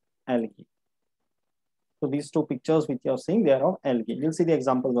हैं algae. So these two pictures which you are seeing, they are of algae. You'll see the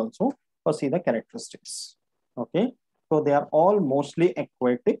examples also or see the characteristics. Okay, so they are all mostly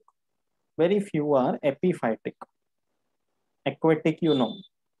aquatic. Very few are epiphytic. Aquatic, you know,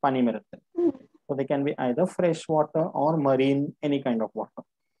 पानी में रहते हैं. So they can be either fresh water or marine, any kind of water.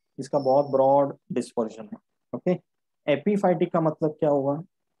 इसका बहुत broad dispersion है. Okay, epiphytic का मतलब क्या हुआ?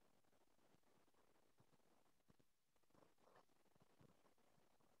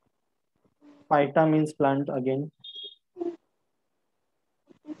 Phyta means plant again.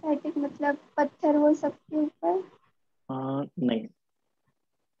 Epiphytic मतलब पत्थर हो सकते ऊपर. नहीं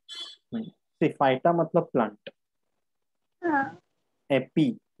नहीं, phyta मतलब plant. हाँ.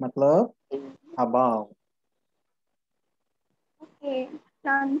 एपी मतलब above. Okay.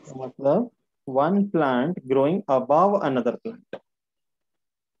 Plants. मतलब one plant growing above another plant.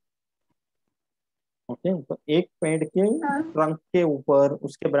 Okay, तो एक पेड़ के ट्रंक के ऊपर,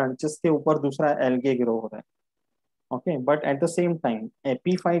 उसके ब्रांचेस के ऊपर दूसरा एल्गे ग्रो हो रहा है. Okay, but at the same time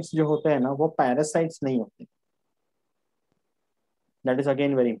epiphytes जो होते हैं ना, वो पैरासाइट्स नहीं होते. That is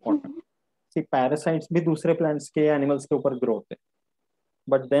again very important. C, parasites भी दूसरे प्लांट्स के एनिमल्स के ऊपर ग्रो होते हैं,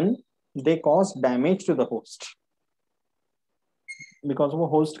 but then they cause damage to the host, because वो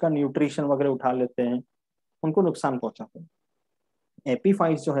होस्ट का न्यूट्रिशन वगैरह उठा लेते हैं, उनको नुकसान पहुंचाते हैं.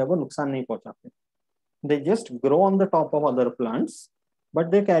 एपीफाइट्स जो है वो नुकसान नहीं पहुंचाते. They just grow on the top of other plants, but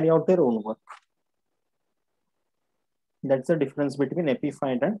they carry out their own work. That's the difference between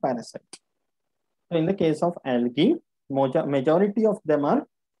epiphyte and parasite. So in the case of algae, majority of them are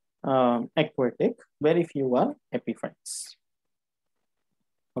aquatic, very few are epiphytes.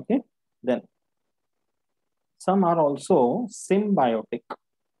 Okay, then some are also symbiotic.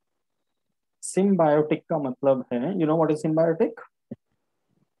 Symbiotic का मतलब है, you know what is symbiotic?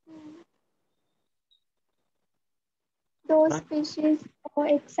 दो species को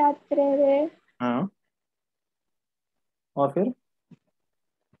एक साथ रह रहे. हाँ, और फिर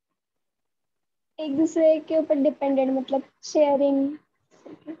एक दूसरे के ऊपर डिपेंडेंट, मतलब शेयरिंग.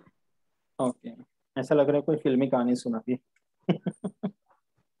 ओके, ऐसा लग रहा है कोई फिल्मी कहानी सुना दी.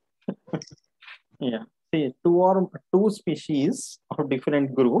 Yeah, see, two species of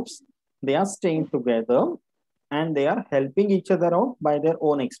different groups, they are staying together and they are helping each other out by their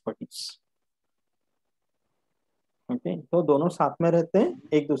own expertise. Okay, तो दोनों साथ में रहते हैं,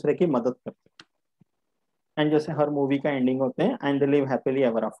 एक दूसरे की मदद करते हैं. एंड जैसे हर मूवी का एंडिंग होते हैं, and they live happily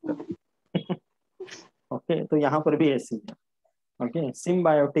ever after. Okay, तो यहाँ पर भी ऐसी है. ओके,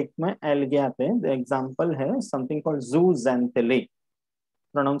 सिम्बायोटिक में एल्गे आते हैं. द एग्जांपल है समथिंग कॉल्ड जूज़ैंथेले.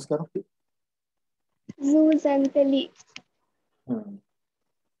 प्रोनाउंस करो. जूज़ैंथेली.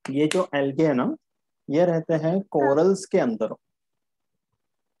 ये जो एल्गे है ना, ये रहते हैं कोरल्स के अंदर,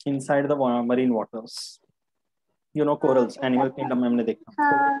 inside the marine waters. You know corals, animal kingdom में हमने देखा.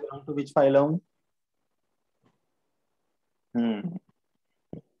 Corals belong to which phylum?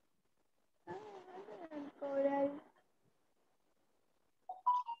 Coral.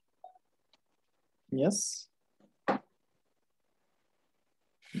 Yes.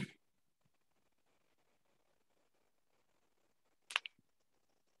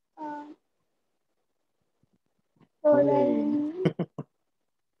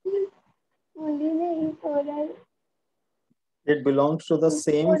 coral. It belongs to the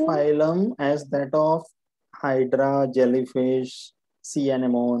same Coral. phylum as that of hydra, jellyfish, sea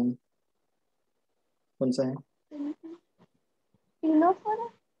anemone. कौन सा है? Rhinophora.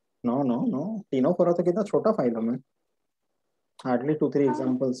 No no no, Ctenophora तो कितना छोटा phylum है. हार्डली 2-3 हाँ,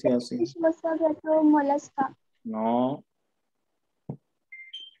 एग्जांपल्स ही ऐसे. फिश वो सब है तो मोलस्का. नो.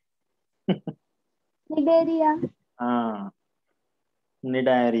 निडेरिया. हाँ,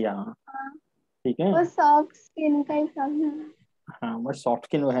 निडायरिया. हाँ, ठीक है. वो सॉफ्ट स्किन का ही सब है. हाँ, बट सॉफ्ट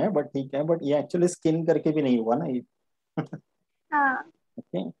स्किन है, बट ठीक है, बट ये एक्चुअली स्किन करके भी नहीं हुआ ना ये. हाँ.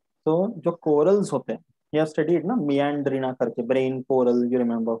 ओके. तो जो कोरल्स होते हैं, ये स्टडीड ना मियांड्रिना करके, ब्रेन कोरल, यू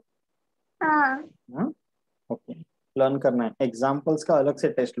रिमेम्बर? हाँ. हाँ. ओके. लर्न करना है, एग्जांपल्स का अलग से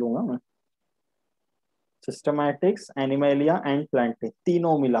टेस्ट लूंगा मैं. सिस्टमैटिक्स, एनिमेलिया एंड प्लांटे,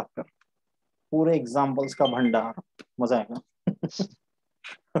 तीनों मिलाकर पूरे एग्जांपल्स का भंडार. मजा आएगा.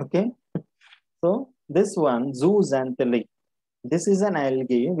 Okay. So this one, zooxanthellae. This is an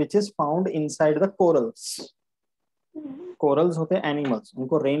algae which is found inside the corals. Corals होते हैं animals,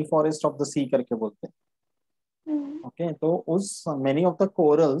 उनको रेन फॉरेस्ट ऑफ द सी करके बोलते हैं. ओके. तो उस many of the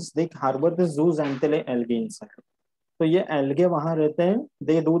corals they harbor this zooxanthellae algae inside. तो ये algae वहां रहते हैं.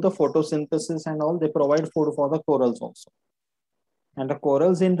 They do the photosynthesis and all. They provide food for the corals also. And the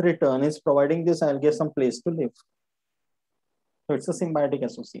corals in return is providing this algae some place to live. So it's a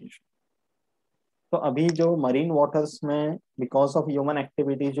symbiotic association. तो अभी जो marine waters में because of human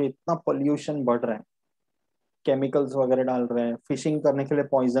activity जो इतना pollution बढ़ रहा है, chemicals वगैरह डाल रहे हैं, फिशिंग करने के लिए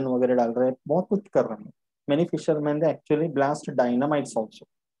पॉइजन वगैरह डाल रहे हैं, बहुत कुछ कर रहे हैं. Many fisherman they actually blast dynamites also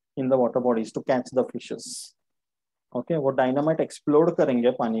in the water bodies to catch the fishes. Okay. वो डायनामाइट एक्सप्लोड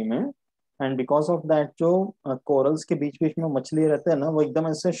करेंगे पानी में, एंड बिकॉज ऑफ दैट जो कोरल्स के बीच बीच में मछली रहते हैं ना, वो एकदम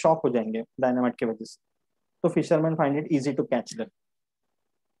ऐसे शॉक हो जाएंगे डायनामाइट की वजह से. तो fisherman find it easy to catch them.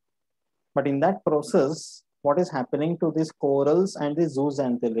 But in that process, what is happening to these corals and the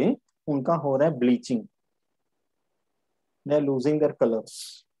zooxanthellae? उनका हो रहा है bleaching. They are losing their colors.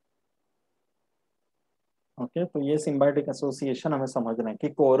 Okay, तो ये symbiotic association हमें समझना है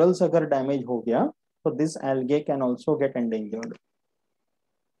कि corals अगर damage हो गया तो this algae can also get endangered.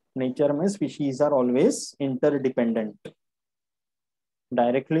 Nature में species are always interdependent,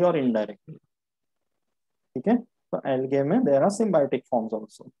 directly or indirectly. ठीक है. तो algae में there are symbiotic forms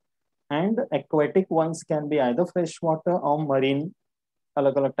also. And aquatic ones can be either freshwater or marine.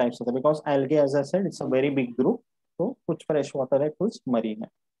 अलग अलग टाइप्स होते हैं because algae as I said it's a very big group. तो कुछ फ्रेश वाटर है, कुछ मरीन है.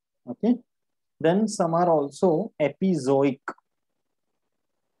 Okay. Then some are also epizoic.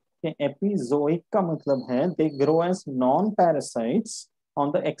 Epizoic का मतलब है they grow as non parasites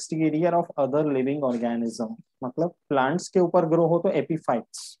on the exterior of other living organism. मतलब plants के ऊपर ग्रो हो तो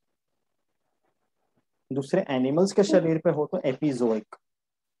एपीफाइट्स, दूसरे एनिमल्स के शरीर पे हो तो epizoic.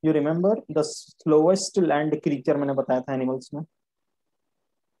 You remember the slowest land creature मैंने बताया था एनिमल्स में?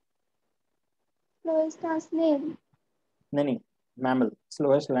 स्नेल. नहीं नहीं, मैमल,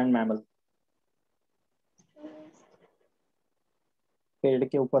 स्लोएस्ट लैंड मैमल. पेड़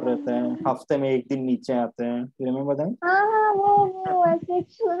के ऊपर रहते हैं, हफ्ते में एक दिन नीचे आते हैं. Remember that? हाँ हाँ, वो ऐसे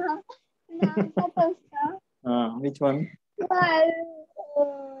क्यों, हाँ, नाम था तो उसका. हाँ, विच वन? बाल.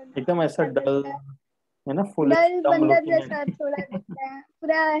 एकदम ऐसा क्या डल कहते हैं, है ना, फुलिश डल डम बंदर लुकिंग जैसा है. थोड़ा दिखता है,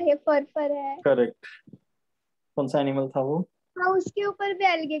 पूरा है, फर फर है. करेक्ट. कौन सा एनिमल था वो? हाँ, उसके ऊपर भी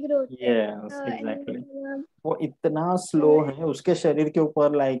एल्गे ग्रो होते हैं. Yes animal exactly. का नाम. वो इतना स्लो है, उसके शरीर के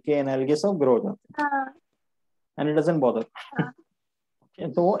ऊपर लाइकेन एल्गे सब ग्रो हो जाते हैं, हाँ. And it doesn't bother. हाँ.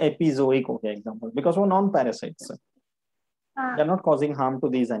 तो वो एपिजोइक हो गया एग्जांपल बिकॉज वो नॉन पैरासाइट्स है. दे हाँ. Are not causing harm to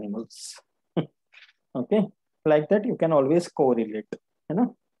these animals. Okay. Like that you can always correlate, है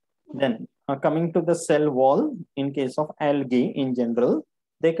ना. Then, coming to the cell wall, in case of algae in general,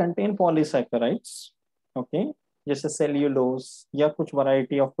 they contain polysaccharides, okay, जैसे cellulose या कुछ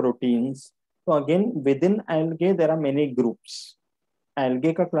variety of proteins. तो again, within algae there are many groups.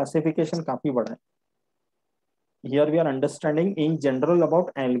 Algae का classification काफी बड़ा है. Here we are understanding in general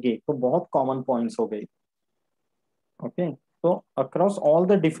about algae, तो बहुत common points हो गए. Okay, so across all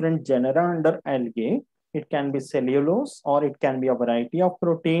the different genera under algae, it can be cellulose or it can be a variety of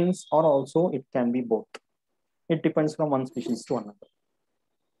proteins or also it can be both. It depends from one species to another.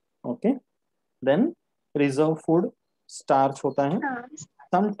 Okay, then reserve food starch होता है. हाँ.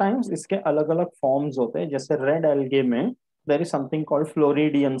 Sometimes इसके अलग अलग forms होते हैं, जैसे red algae में there is something called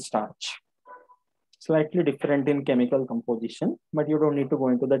Floridian starch. Slightly different in chemical composition, but you don't need to go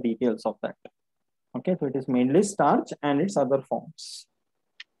into the details of that. Okay, so it is mainly starch and its other forms.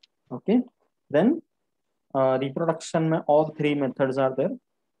 Okay, then reproduction में all three methods are there.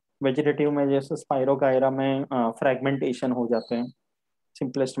 Vegetative में जैसे spirogyra में fragmentation हो जाते हैं,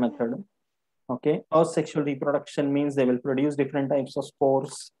 simplest method. Okay, asexual reproduction means they will produce different types of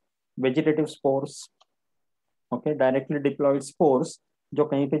spores, vegetative spores. Okay, directly diploid spores जो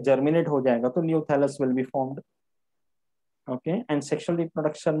कहीं पे germinate हो जाएगा तो new thallus will be formed. Okay, and sexual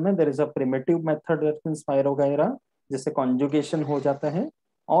reproduction में there is a primitive method in Spirogyra जिससे conjugation हो जाता है,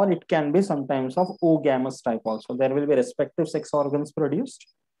 or it can be sometimes of oogamous type also. There will be respective sex organs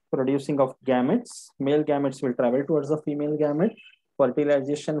producing of gametes. Male gametes will travel towards the female gamete,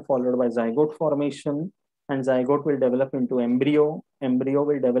 fertilization followed by zygote formation, and zygote will develop into embryo. Embryo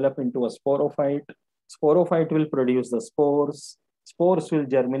will develop into a sporophyte. Sporophyte will produce the spores. Spores will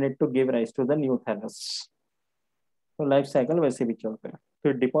germinate to give rise to the new thallus. तो life cycle वैसे भी चलते हैं,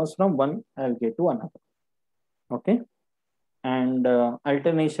 फिर depots from one algae to another. Okay, and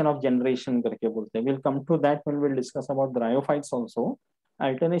alternation of generation करके बोलते हैं. Will come to that when will discuss about bryophytes also.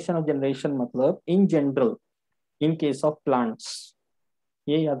 Alternation of generation मतलब in general in case of plants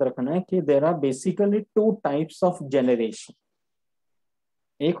ये याद रखना है कि there are basically two types of generation.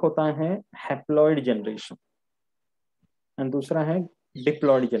 एक होता है हैप्लॉइड जनरेशन एंड दूसरा है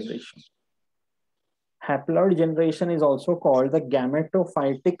diploid generation. Haploid generation is also called the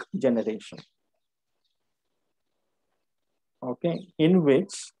gametophytic generation. Okay, in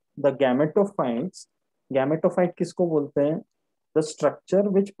which the gametophyte किसको बोलते हैं? The structure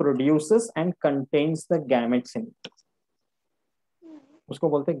which produces and contains the gametes in it. उसको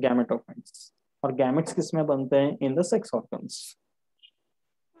बोलते हैं gametophytes. और gametes किस में बनते हैं? In the sex organs.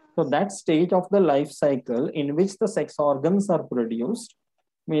 So that stage of the life cycle in which the sex organs are produced,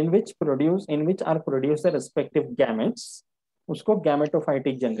 in which are produced the respective gametes, उसको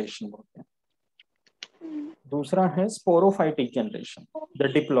gametophytic generation बोलते हैं. दूसरा है sporophytic generation, the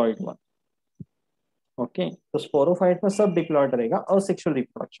diploid one. Okay, तो sporophyte में सब diploid रहेगा, asexual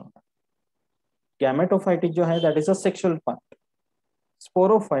reproduction का. Gametophytic जो है that is a sexual part,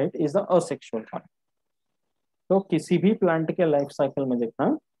 sporophyte is the asexual part. तो किसी भी plant के life cycle में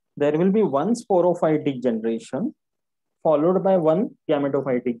देखना there will be one sporophytic generation followed by one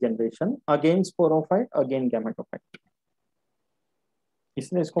gametophytic generation, again sporophyte, again gametophyte.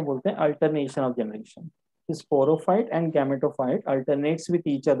 इसलिए इसको बोलते हैं alternation of generation. Sporophyte and gametophyte alternates with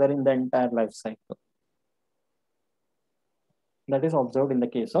each other in the entire life cycle. That is observed in the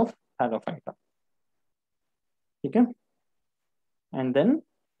case of Thallophyta. ठीक है? And then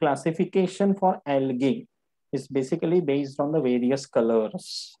classification for algae is basically based on the various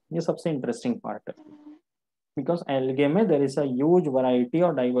colors. ये सबसे interesting part है. Because algae में there is a huge variety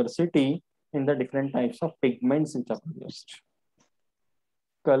or diversity in the different types of pigments which are produced.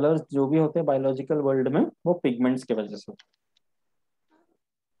 Colors जो भी होते हैं biological world में वो pigments के वजह से.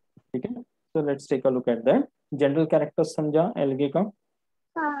 ठीक है? So let's take a look at that. General characters समझा algae का?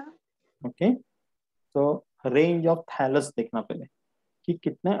 हाँ. Okay. So range of thallus देखना पहले कि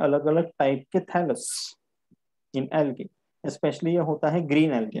कितने अलग अलग टाइप के thallus in algae. Especially ये होता है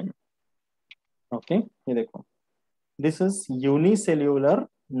green algae में. Okay, ये देखो. This is unicellular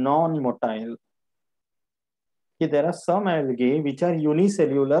non-motile. There are some algae which are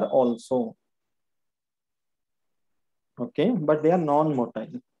unicellular also. Okay, but they are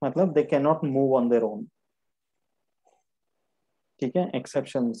non-motile. मतलब they cannot move on their own. ठीक है,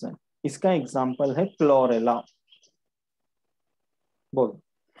 exceptions हैं. इसका example है chlorella. बोल.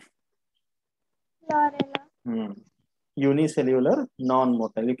 Chlorella. Unicellular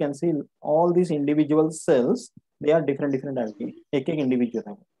non-motile. You can see all these individual cells. They are different algae. एक individual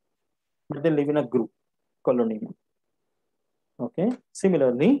है, but they live in a group, colony में. Okay.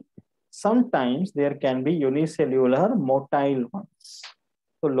 Similarly, sometimes there can be unicellular motile ones.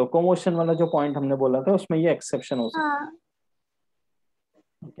 तो locomotion वाला जो point हमने बोला था उसमें ये exception हो सकता है.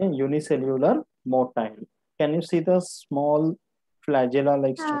 Okay, unicellular motile. Can you see the small flagella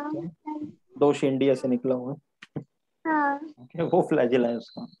like structure? दो शेंडी ऐसे निकला हुआ है. Okay, वो flagella है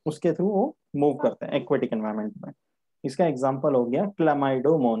उसका, उसके थ्रू वो मूव करते हैं aquatic environment में. इसका एग्जांपल हो गया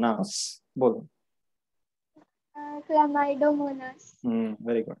Chlamydomonas. बोलो. Chlamydomonas.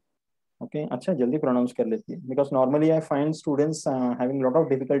 Very good. Okay, अच्छा जल्दी प्रोनाउंस कर लेती है. Because normally I find students having lot of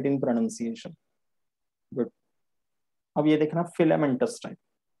difficulty in pronunciation. Good. अब ये देखना filamentous type.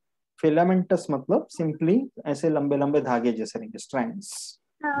 Filamentous मतलब simply ऐसे लंबे लंबे धागे जैसे रहेंगे, strands.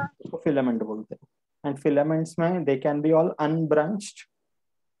 उसको filament बोलते हैं. And filaments में they can be all unbranched.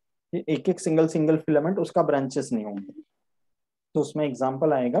 एक एक सिंगल फिलामेंट उसका ब्रांचेस नहीं होंगे. तो उसमें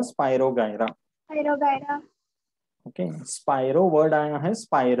एग्जांपल आएगा स्पायरोगायरा. ओके, स्पायरो वर्ड आया है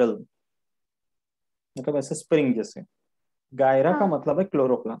स्पाइरल, मतलब ऐसे स्प्रिंग जैसे. गायरा का मतलब है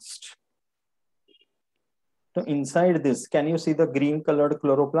क्लोरोप्लास्ट. तो inside this can you see the green coloured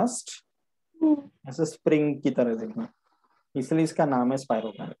chloroplast, ऐसे स्प्रिंग की तरह देखना, इसलिए इसका नाम है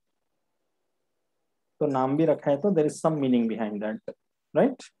स्पायरोगायरा. तो नाम भी रखा है तो there is some meaning behind that,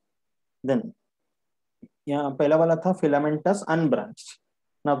 right. Then यहाँ पहला वाला था filamentous unbranched,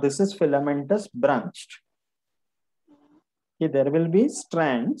 now this is filamentous branched, कि there will be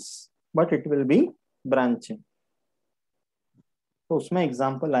strands but it will be branching. तो उसमें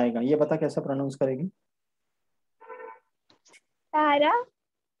एग्जांपल आएगा, ये बता कैसे प्रोनाउंस करेगी, कारा।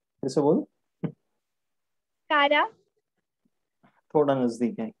 फिर से बोल। कारा। थोड़ा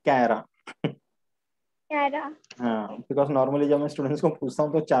नजदीक है, कैरा। कारा। हाँ, बिकॉज नॉर्मली जब मैं स्टूडेंट्स को पूछता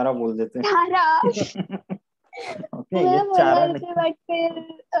हूँ तो चारा बोल देते कारा। हैं। ओके, ये मैं बोल चारा रही थी नहीं। बट फिर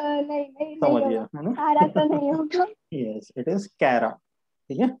नहीं नहीं समझ नहीं गया होगा, है ना। कारा तो नहीं होगा। Yes, it is कैरा।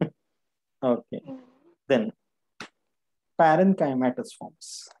 ठीक है। ओके, देन पैरेन्काइमेटस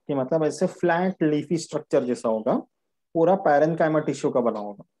फॉर्म्स, कि मतलब ऐसे फ्लैट लीफी स्ट्रक्चर जैसा होगा, पूरा पैरेन्काइमा टिश्यू का बना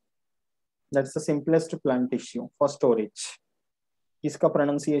होगा। That's the simplest plant tissue for storage. इसका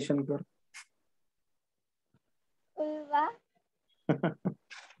प्रोनाउंसिएशन कर। उल्वा।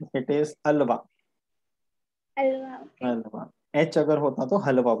 इट इज अलवा। अलवा। ओके। हलवा, एच अगर होता तो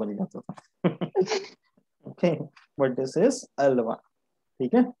हलवा बन जाता था। ओके, बट दिस इज अलवा।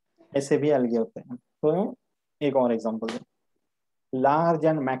 ठीक है, ऐसे भी अलगे होते हैं। तो एक और example they, large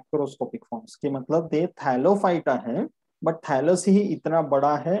and macroscopic forms, की मतलब दे थैलोफाइटा है, बट थैलस ही इतना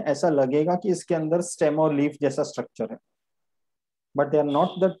बड़ा है ऐसा लगेगा कि इसके अंदर स्टेम और लीफ जैसा स्ट्रक्चर है, but they are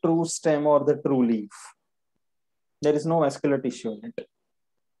not the true stem और the true leaf, there is no vascular tissue in it.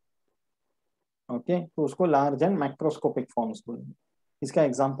 Okay, तो उसको लार्ज एंड मैक्रोस्कोपिक फॉर्म्स बोलेंगे। इसका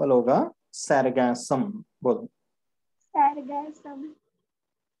एग्जांपल होगा सैरगैसम। बोलो। सरगसम।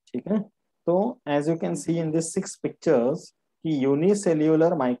 ठीक है, तो as you can see in this 6 pictures, कि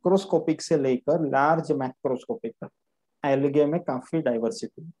यूनिसेल्यूलर माइक्रोस्कोपिक से लेकर लार्ज मैक्रोस्कोपिक तक एल्गे में काफी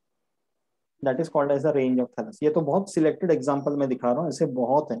diversity, that is called as the range of thallus. ये तो बहुत सिलेक्टेड एग्जांपल में दिखा रहा हूँ, ऐसे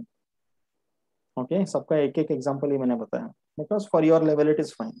बहुत है। ओके, सबका एक एक एग्जांपल ही मैंने बताया, because for your level it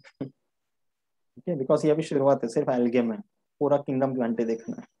is fine. Okay, because ये अभी शुरुआत है, सिर्फ एल्गे में, पूरा किंगडम प्लांटे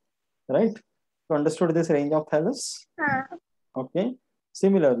देखना है, राइट। तो understood this range of thallus. हाँ। Okay,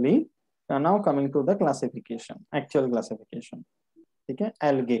 similarly now coming to the classification, actual classification. ठीक है,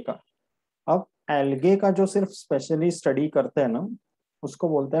 एल्गे का। अब एल्गे का जो सिर्फ स्पेशली स्टडी करते हैं ना, उसको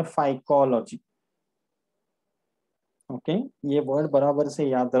बोलते हैं फाइकोलॉजी। ओके, ये वर्ड बराबर से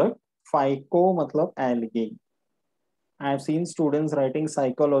याद रख, फाइको मतलब algae. I have seen students writing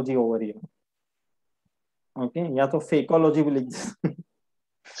psychology over here. Okay, या तो फेकोलॉजी भी लिख दे।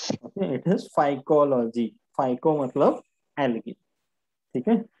 Okay, it is phycology. Phyco मतलब एल्गे। ठीक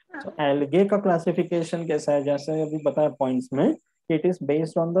है, हाँ। तो एल्गे का क्लासिफिकेशन कैसा है, जैसे अभी बताया पॉइंट्स में, it is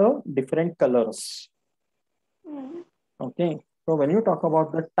based on the different colours. Okay, so when you talk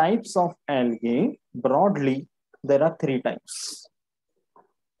about the types of algae, broadly, there are 3 types.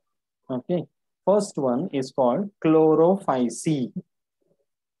 Okay, first one is called chlorophyceae.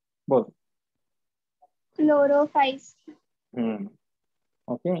 बोल। क्लोरोफाइस। Hmm.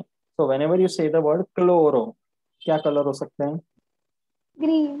 Okay, so whenever you say the word chloro, क्या colour हो सकते हैं?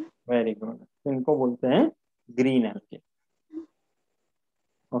 Green. Very good, तो इनको बोलते हैं green algae.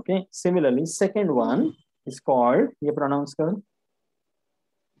 Okay, similarly, second one is called, ये pronounce कर,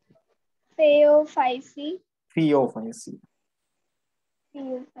 फेओफाइसी। phaeophyceae.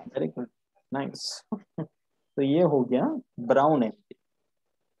 फेओफाइसी। Very good, nice. तो ये हो गया brown algae.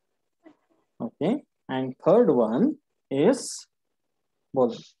 Okay, and third one is,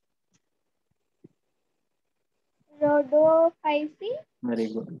 बोल। Rhodophyceae. Very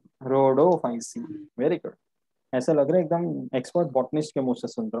good, Rhodophyceae. Very good, ऐसा लग रहा है एकदम एक्सपर्ट बॉटनिस्ट के मुंह से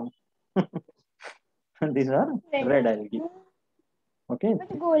सुन रहा हूँ। These are red. Red algae. Okay,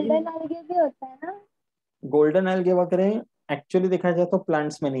 but golden algae भी होता है ना। गोल्डन एल्गे वगैरह एक्चुअली देखा जाए तो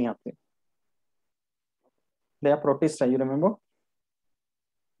प्लांट्स में नहीं आते, they are protist, you remember,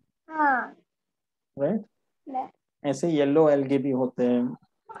 हाँ। राइट। ले। ऐसे येलो एल्गे भी होते हैं,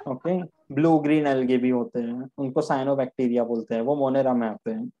 ओके, ब्लू ग्रीन एल्गे भी होते हैं, उनको साइनोबैक्टीरिया बोलते हैं, वो मोनेरा में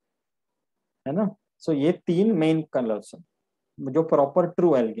आते हैं, है ना। सो ये 3 मेन कलर्स हैं जो प्रॉपर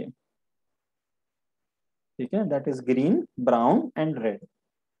ट्रू एल्गे। ठीक है, that is green, brown and red.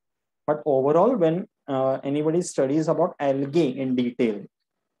 But overall when anybody studies about algae in detail,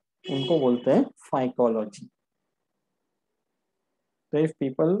 उनको बोलते हैं फाइकोलॉजी। तो if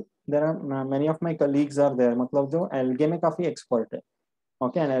people, there are many of my colleagues are there, मतलब जो एल्गे में काफी एक्सपर्ट है,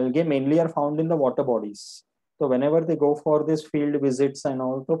 okay, and algae mainly are found in the water bodies. तो whenever they go for this field visits and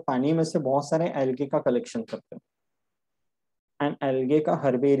all, तो पानी में से बहुत सारे एल्गे का कलेक्शन करते हैं, एंड एल्गे का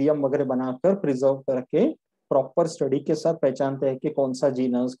हर्बेरियम वगैरह बनाकर प्रिजर्व करके प्रॉपर स्टडी के साथ पहचानते हैं कि कौन सा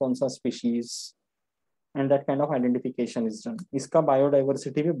जीनस, कौन सा species, and that kind of identification is done. इसका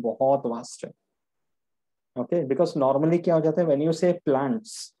बायोडाइवर्सिटी भी बहुत वास्ट है। ओके, बिकॉज नॉर्मली क्या हो जाता है व्हेन यू से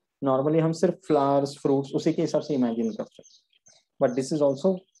प्लांट्स, नॉर्मली हम सिर्फ फ्लावर्स फ्रूट्स उसी के हिसाब से इमेजिन करते हैं, but this is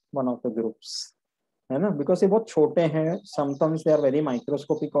also one of the groups, है ना, बिकॉज ये बहुत छोटे हैं, sometimes they are very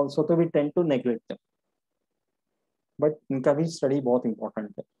microscopic also, तो we tend to neglect them, but इनका भी स्टडी बहुत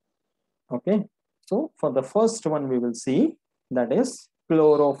इंपॉर्टेंट है। Okay, so for the first one we will see that is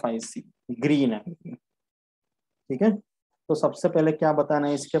Chlorophyceae, green algae. ठीक है, तो सबसे पहले क्या बताना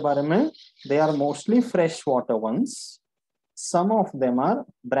है इसके बारे में, they are mostly fresh water once, some of them are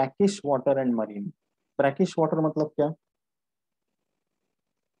brackish water and marine. Brackish water मतलब क्या?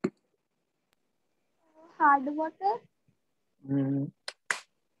 Hard water.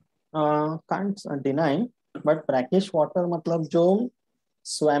 Can't deny, but brackish water मतलब जो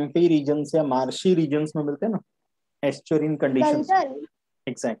स्वैम्पी रीजन्स या मार्शी रीजन्स में मिलते हैं ना, एस्चुरिन कंडीशंस। दलदल।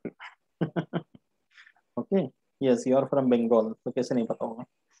 Exactly. Okay, yes, you are from Bengal, तो कैसे नहीं पता होगा,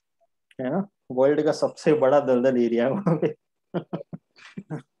 है ना, वर्ल्ड का सबसे बड़ा दलदल एरिया है वहां पे।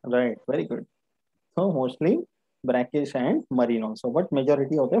 Right, very good. तो mostly brackish and marine also, but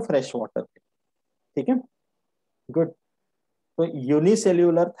majority होते हैं फ्रेश वाटर के। ठीक है, गुड। तो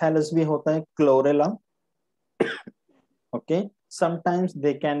यूनिसेल्यूलर थैलस भी होता है chlorella. Okay, sometimes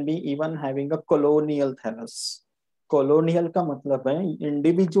they can be even having a colonial thallus. Colonial का मतलब है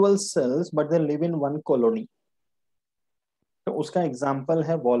individual cells but they live in one colony, तो उसका एग्जांपल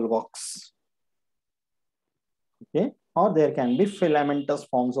है वॉलवॉक्स। ओके, और there can be filamentous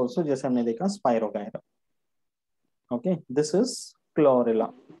forms also, जैसे हमने देखा spirogyra. Okay, this is chlorella.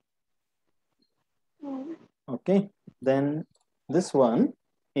 Okay, then this one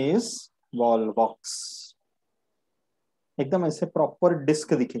is Volvox. एकदम ऐसे प्रॉपर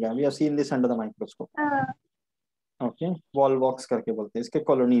डिस्क दिखेगा, we have seen this under the microscope. Okay, wall box करके बोलते हैं, इसके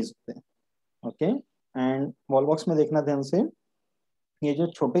कॉलोनीज होते हैं। ओके, एंड वॉल बॉक्स में देखना ध्यान से, ये जो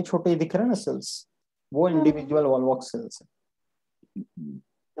छोटे छोटे दिख रहे हैं ना सेल्स, वो इंडिविजुअल वॉल बॉक्स सेल्स है।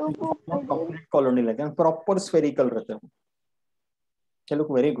 तो वो बड़े। कंप्लीट कॉलोनी लगे, प्रॉपर स्फेरिकल रहते हैं। ये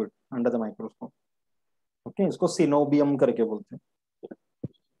look very good under the microscope. Okay, इसको सिनोबियम करके बोलते हैं।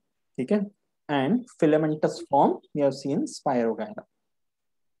 ठीक है, and filamentous form we have seen spirogyra.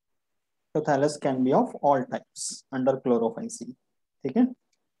 तो thallus can be of all types under Chlorophyceae. ठीक है,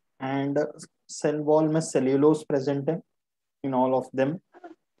 एंड सेल वॉल में सेल्यूलोज प्रेजेंट है in all of them.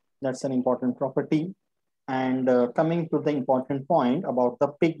 That's an important property. And coming to the important point about the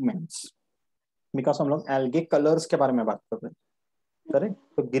pigments, because हम लोग algae colors के बारे में बात कर रहे हैं, करेक्ट?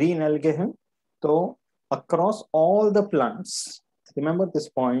 तो green algae है, तो across all the plants, remember this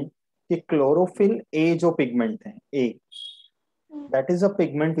point कि chlorophyll A जो pigment है A, that is a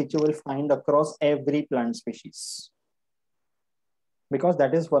pigment which you will find across every plant species, because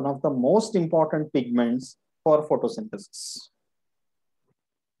that is one of the most important pigments for photosynthesis.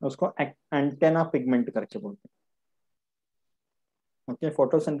 उसको antenna pigment करके बोलते हैं। Okay,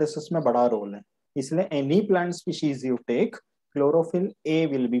 photosynthesis में बड़ा role है, इसलिए any plant species you take, chlorophyll A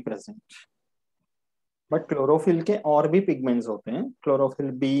will be present. But chlorophyll के और भी पिगमेंट्स होते हैं,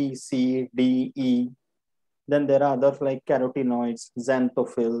 chlorophyll B, C, D, E, then there are others like carotenoids,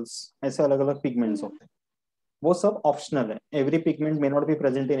 ज़ैंथोफिल्स, ऐसे अलग अलग पिगमेंट्स होते हैं। वो सब ऑप्शनल है, every pigment may not be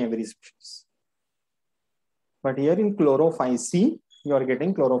present in every species, but here in Chlorophyceae you are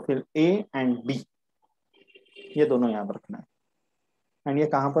getting chlorophyll A and B, ये दोनों याद रखना है। एंड ये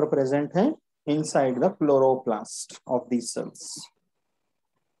कहां पर प्रेजेंट है? Inside the chloroplast of the sales.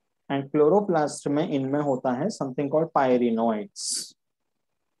 And chloroplast में इनमें होता है समथिंग कॉल्ड पायरिनॉइड्स।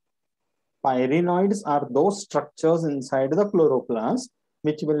 पायरिनॉइड्स आर दो structures inside the chloroplast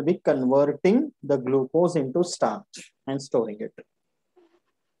which will be converting the glucose into starch and storing it.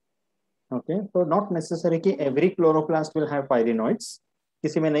 Okay, so not necessary कि every chloroplast will have pyrenoids,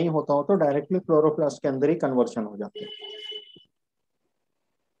 किसी में नहीं होता हो तो डायरेक्टली क्लोरोप्लास्ट के अंदर ही कन्वर्शन हो जाती है।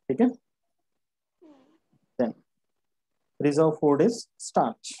 ठीक है, then reserve food is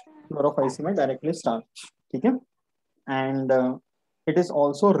starch, Chlorophyceae में डायरेक्टली स्टार्च। ठीक है, and it is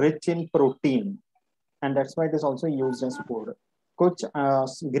also rich in protein and that's why it is also used as food. कुछ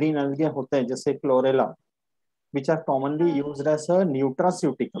green algae होते हैं जैसे chlorella which are commonly used as a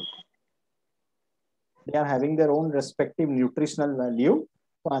nutraceutical. They are having their own respective nutritional value.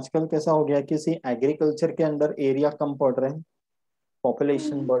 तो आजकल कैसा हो गया, किसी एग्रीकल्चर के अंदर एरिया कम पड़ रहे हैं,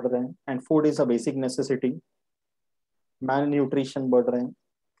 पॉपुलेशन बढ़ रहे हैं, and food is a basic necessity, mail nutrition बढ़ रहे हैं,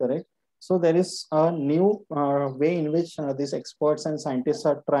 correct? So there is a new way in which these experts and scientists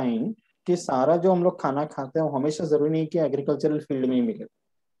are trying कि सारा जो हम लोग खाना खाते हैं वो हमेशा जरूरी नहीं कि एग्रीकल्चरल फील्ड में ही मिले,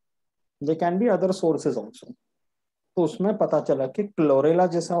 they can be other sources also. तो उसमें पता चला कि क्लोरेला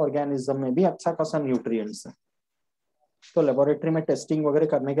जैसा ऑर्गेनिज्म में भी अच्छा खासा न्यूट्रिएंट्स है। तो लेबोरेटरी में टेस्टिंग वगैरह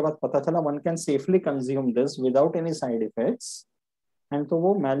करने के बाद पता चला one can safely consume this without any side effects. And तो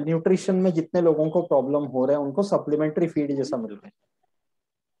वो मेल न्यूट्रिशन में जितने लोगों को प्रॉब्लम हो रहा है उनको सप्लीमेंट्री फीड जैसा मिल रहा है।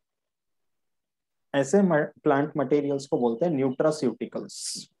 ऐसे प्लांट मटेरियल्स को बोलते हैं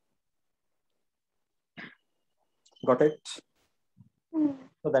nutraceuticals. Got it?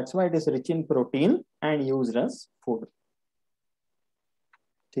 So that's why it is rich in protein and used as food.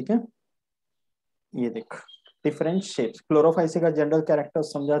 ठीक है, ये देख डिफरेंट शेप्स। क्लोरोफाइसी का जनरल कैरेक्टर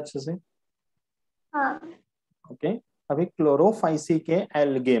समझा अच्छे से? हाँ। ओके, अभी क्लोरोफाइसी के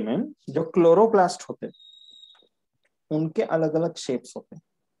एल्गे में जो क्लोरोप्लास्ट होते हैं उनके अलग अलग शेप्स होते हैं।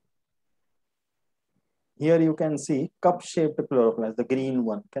 Here you can see cup shaped chloroplast, the green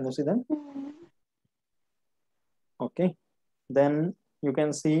one. Can you see them? Okay, then you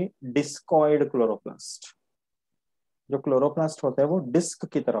can see discoid chloroplast. जो क्लोरोप्लास्ट होता है वो डिस्क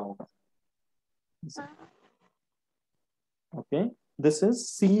की तरह होगा। Okay, this is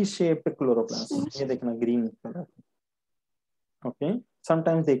C shaped chloroplast. ये देखना green colour. Okay,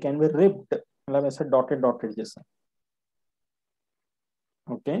 sometimes they can be ribbed, मतलब ऐसे डॉटेड डॉटेड जैसा।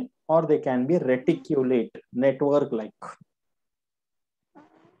 ओके, और they can be रेटिक्यूलेट, network like,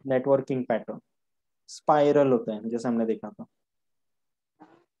 networking pattern. Spiral होते हैं जैसे हमने देखा था।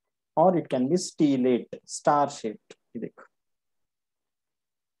 और it can be stellate, star shaped. देख,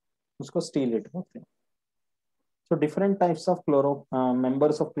 उसको स्टीलेट बोलते हैं। So different types of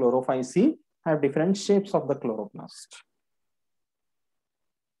members of chlorophyce have different shapes of the chloroplast.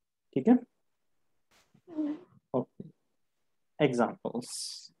 ठीक है? Okay. Examples.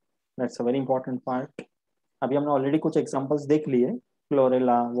 That's a very important part. अभी हमने ऑलरेडी कुछ एग्जांपल्स देख लिए,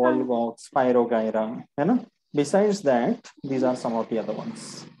 क्लोरेला, वॉलवॉक्स, स्पायरोगायरा, है ना? Besides that, these are some of the other ones.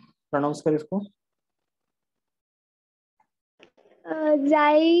 Pronounce कर इसको।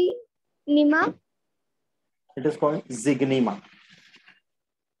 zygnema. It is called zygnema.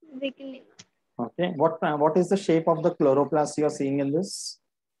 Zygnema. Okay. What is the shape of the chloroplast you are seeing in this?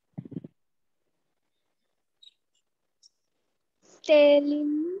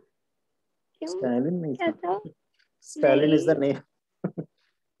 Stalin. Stalin नहीं क्या था? Stalin is the name.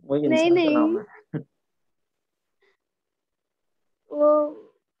 वही नहीं इंसान का नहीं, नाम है। वो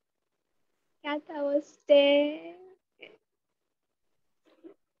क्या था वो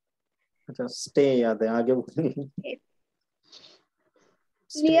अच्छा, स्टे याद है, आगे बोलिए।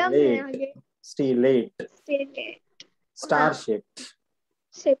 लियम है स्टीलेट, आगे। Stellate, stellate. Star shaped.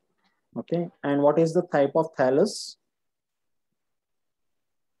 Shape. Okay, and what is the type of thallus?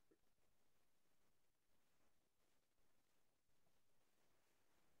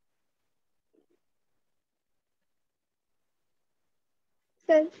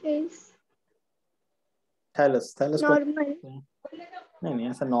 Surface. Thallus, thallus को नॉर्मल। नहीं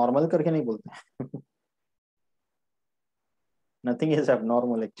ऐसा नॉर्मल करके नहीं बोलते। Nothing is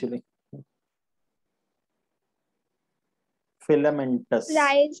abnormal actually. Filamentous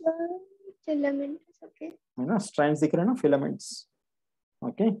riser. Filamentous. Okay. है ना, स्ट्रैंड्स दिख रहे हैं ना, फिलामेंट्स।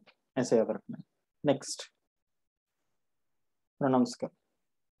 ओके, ऐसे याद रखना है। नेक्स्ट, प्रोनाउंस कर।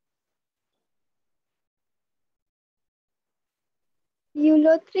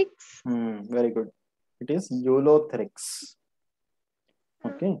 Ulothrix. Very good, it is Ulothrix.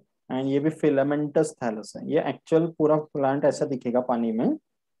 Okay, and ये भी फिलामेंटस थैलस है। ये एक्चुअल पूरा प्लांट ऐसा दिखेगा पानी में,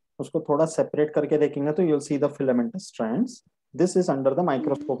 उसको थोड़ा सेपरेट करके देखेंगे तो you will see the filamentous strands. This is under the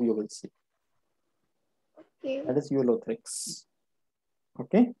microscope you will see, that is Ulothrix.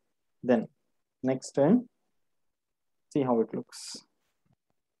 Okay, then next है, see how it looks.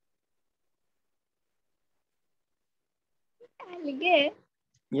 Algae.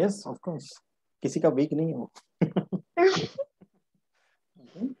 Yes of course, किसी का वीक नहीं हो।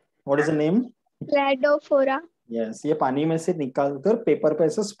 What is the name? Cladophora. Yes, ये पानी में से निकालकर पेपर पे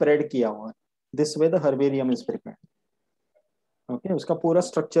ऐसे स्प्रेड किया हुआ है। This way the herbarium is prepared. Okay, उसका पूरा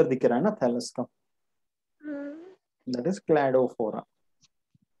स्ट्रक्चर दिख रहा है ना थैलस का, that is Cladophora.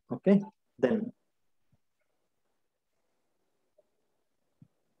 Okay, then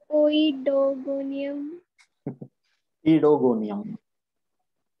ओइडोगोनियम। ईडोगोनियम।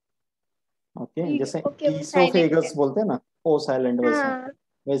 Okay, जैसे ओके, वो साइलेंट है। ईसोफेगस बोलते हैं ना, ओ साइलेंट, वैसा हाँ।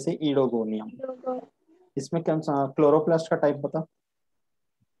 वैसे ईडोगोनियम। लोगो। इसमें कौन सा क्लोरोप्लास्ट का टाइप बता?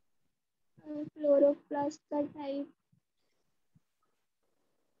 क्लोरोप्लास्ट का टाइप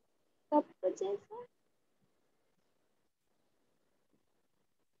कप जैसा।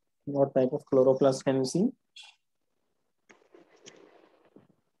 What type of chloroplast can you see?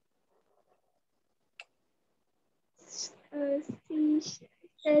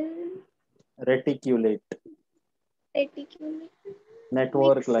 Cell. Reticulate, रेटिक्यूलेट।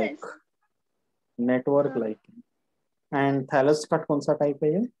 network mix. like, network like. And thallus का कौन सा टाइप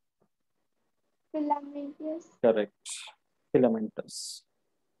है ये? Filamentous. Correct, filamentous.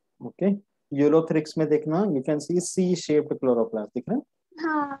 Okay, Ulothrix में देखना, you can see C shaped chloroplast दिख रहा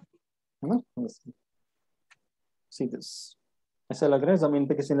हाँ। है ना? सी दिस, ऐसा लग रहा है जमीन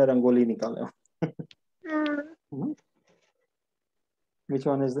पे किसी ने रंगोली निकाला हाँ। है। Which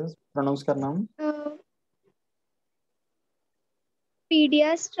one is this? Pronounce करना हूँ।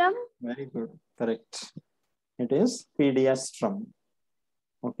 पीडियास्ट्रम। Very good, correct, it is पीडियास्ट्रम।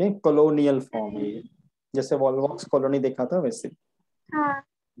 Okay, colonial form है ये, जैसे वॉलवॉक्स कॉलोनी देखा था वैसे। हाँ।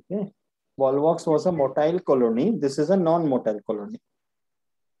 Okay, Volvox was a motile colony, this is a non motile colony.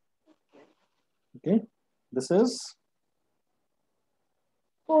 Okay, this is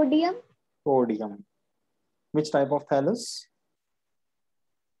podium. Podium. Which type of thallus?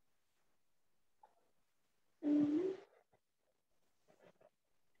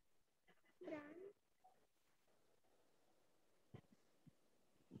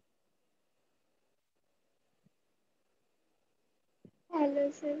 Hello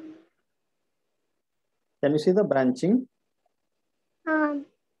sir. Can you see the branching? हाँ,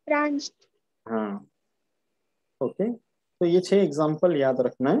 branched. हाँ, okay, तो ये 6 example याद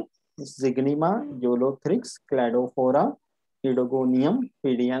रखना है, जिग्निमा, Ulothrix, Cladophora, इडोगोनियम,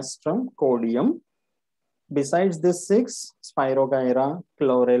 पीडियास्ट्रम, कोडियम। Besides these 6, Spirogyra,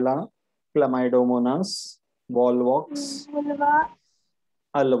 Chlorella, Chlamydomonas, Volvox, halwa.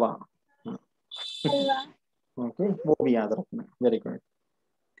 Alva। Halwa. Okay, वो भी याद रखना है, वेरी गुड।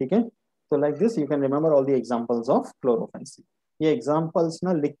 ठीक है, तो like this you can remember all the examples of क्लोरोफेंसी। ये एग्जांपल्स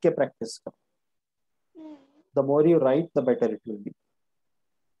ना लिख के प्रैक्टिस करो, the more you right the better it will be.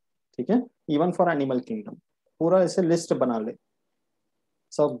 ठीक है, इवन फॉर एनिमल किंगडम पूरा ऐसे लिस्ट बना ले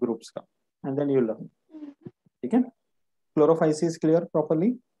सब ग्रुप्स का, एंड देन यू लर्न। ठीक है, क्लोरोफाइसी इज क्लियर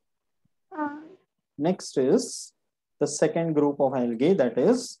प्रॉपर्ली। हाँ। Next is the second group of algae, that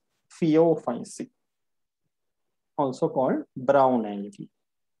is Phaeophyceae, also called brown algae.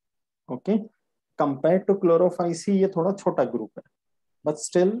 Okay, compared to Chlorophyceae ये थोड़ा छोटा group है, but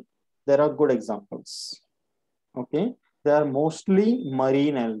still there are good examples. Okay, they are mostly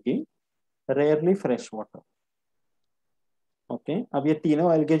marine algae, rarely freshwater. Okay, अब ये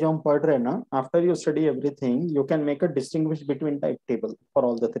तीनों algae जो हम पढ़ रहे हैं ना, after you study everything you can make a distinguish between type table for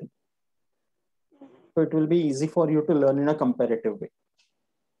all the three, so it will be easy for you to learn in a comparative way,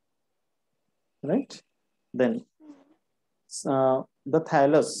 right? Then the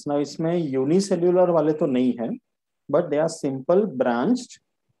thallus, ना इसमें unicellular वाले तो नहीं है, but they are simple branched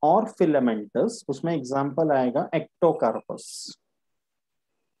और filamentous. उसमें example आएगा Ectocarpus,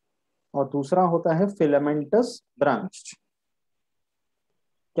 और दूसरा होता है फिलामेंटस ब्रांच्ड।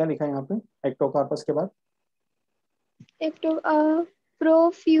 क्या लिखा है यहाँ पे एक्टोकार्पस के बाद? एक तो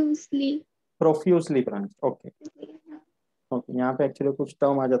profusely. Profusely branch. Okay, okay, यहाँ पे एक्चुअली कुछ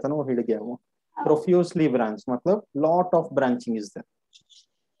टर्म आ जाता है ना, वो हिट गया वो। प्रोफ्यूजली ब्रांच मतलब lot of branching is there,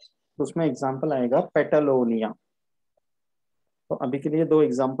 तो उसमें एग्जांपल आएगा पेटलोनिया। तो अभी के लिए 2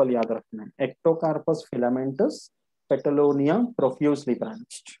 एग्जांपल याद रखना है, Ectocarpus filamentous, पेटलोनिया profusely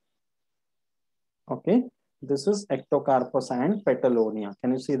branched. Okay, this is Ectocarpus and पेटलोनिया,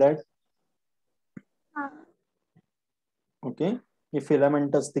 can you see that? हाँ। ओके, ये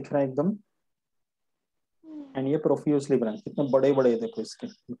फिलामेंटस दिख रहा है एकदम, एंड ये प्रोफ्यूजली ब्रांच, कितने बड़े बड़े देखो इसके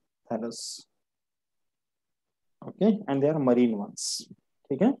thallus. Okay, and they are marine once.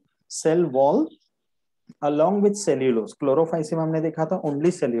 ठीक है, cell wall along with cellulose, Chlorophyceae में हमने देखा था only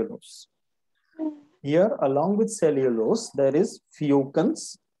cellulose, here along with cellulose there is fucus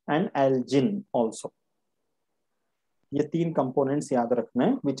and algin also. ये 3 कंपोनेंट्स याद रखना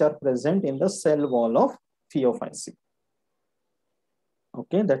है which are present in the cell wall of Phaeophyceae.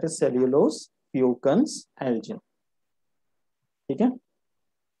 Okay, that is cellulose, fucus, algin. ठीक है,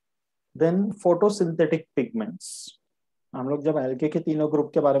 then photosynthetic pigments. हम लोग जब algae के तीनों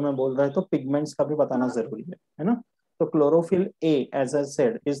ग्रुप के बारे में बोल रहे हैं तो पिगमेंट्स का भी बताना जरूरी है ना? तो chlorophyll A as I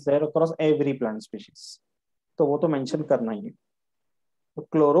said is there across every plant species, तो वो तो मेंशन करना ही है। तो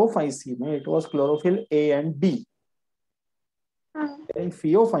क्लोरोफाइसी में it was chlorophyll A and B, in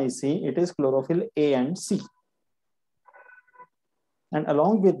Phaeophyceae it is chlorophyll A and C, and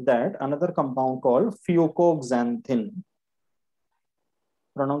along with that another compound called fucoxanthin.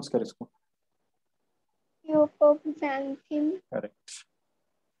 Pronounce कर इसको। यूकोक्सैंथिन। Correct,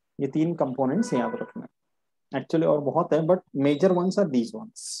 ये 3 कंपोनेंट्स याद रखना है एक्चुअली, और बहुत है but major ones are these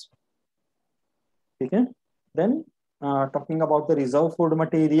once. ठीक है, then talking about the reserve food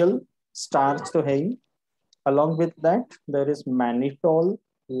material, starch तो है ही, along with that there is mannitol,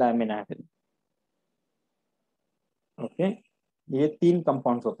 laminarin. Okay, ये 3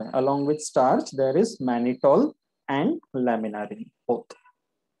 कंपाउंड्स होते हैं, along with starch there is mannitol and laminarin both.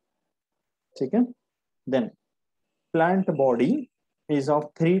 ठीक है. Then plant body is of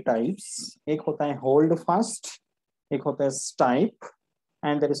 3 types. एक होता है hold fast, एक होता है stipe,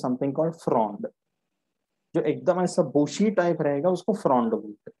 and there is something called frond. जो एकदम ऐसा bushy टाइप रहेगा उसको frond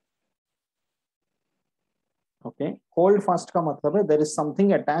बोलते हैं. Okay, hold fast का मतलब है there is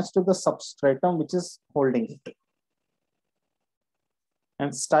something attached to the substratum which is holding it.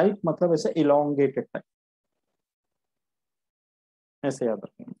 And stipe मतलब ऐसे elongated type. ऐसे याद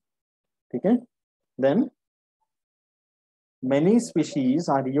रखेंगे. ठीक है. Then many species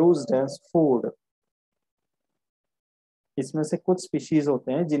are used as food. इसमें से कुछ स्पीशीज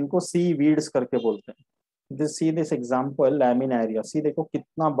होते हैं जिनको सी वीड्स करके बोलते हैं. See this example लैमिनारिया. सी देखो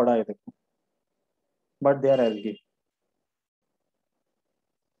कितना बड़ा है देखो. But they are algae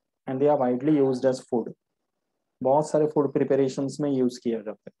and they are widely used as food. बहुत सारे फूड प्रिपरेशंस में यूज किया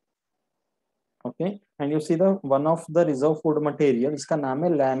जाता है. Okay. And you see the one of the reserve food material, इसका नाम है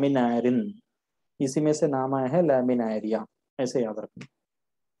लैमिनारिन. इसी में से नाम आया है लैमिनारिया. ऐसे याद रखें.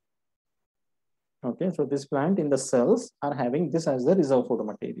 Okay, so this plant in the cells are having this as the reserve food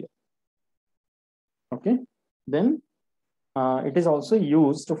material. Okay, then it is also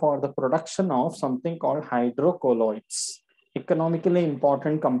used for the production of something called hydrocolloids. Economically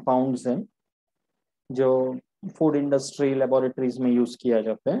important compounds हैं जो food industry laboratories में use किया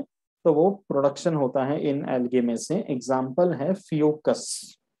जाता है. तो वो production होता है इन एल्गे में से. एग्जाम्पल है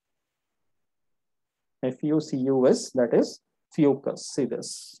Fucus. FUCUS, that is Fucus. See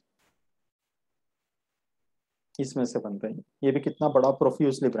this. इसमें से बनते हैं. ये भी कितना बड़ा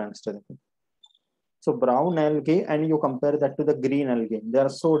प्रोफ्यूजली ब्रांच्ड है. देखो. So brown algae and you compare that to the green algae, they are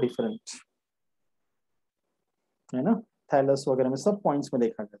so different. है ना. थैलस वगैरह में सब पॉइंट्स में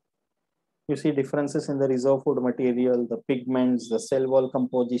देखा गया. You see differences in the reserve food material, the pigments, the cell wall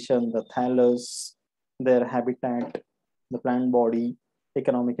composition, the thallus, their habitat, the plant body,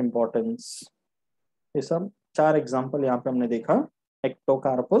 economic importance. ये सब 4 एग्जाम्पल यहाँ पे हमने देखा.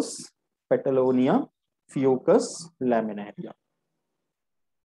 Ectocarpus, पेटलोनिया, Fucus, लैमिनारिया.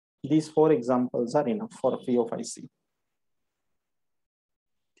 These 4 examples are enough for phaeophyce.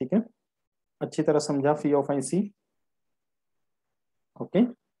 ठीक है. अच्छी तरह समझा phaeophyce. Okay.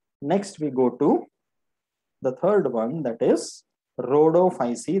 Next we go to the third one, that is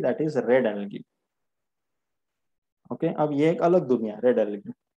rhodophyce, that is red algae. Okay. अब ये एक अलग दुनिया है red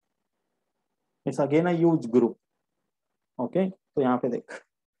algae. It's again a huge group. Okay. तो यहाँ पे देख.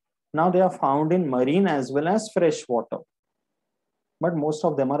 Now they are found in marine as well as fresh water. But most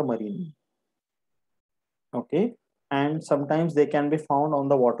of them are marine. Okay. And sometimes they can be found on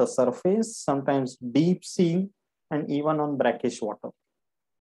the water surface, sometimes deep sea, and even on brackish water.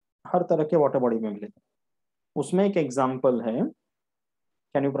 हर तरह के water body में मिलेगा. उसमें एक example है.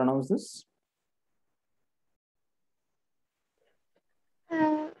 Can you pronounce this?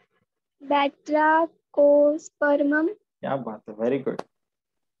 बैट्राकोस्पर्मम. क्या बात है. Very good.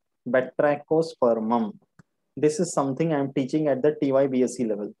 बैट्राकोस्पर्मम. This is something I am teaching at the TY BSc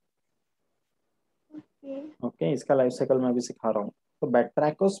level. Okay, इसका लाइफ साइकिल मैं अभी सिखा रहा हूँ. तो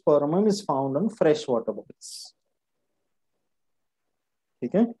बैट्राकोस्पर्मम is found on fresh water bodies.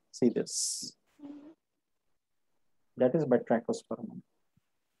 ठीक है. See this. That is Batrachospermum.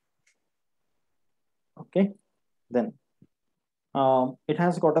 Okay. Then it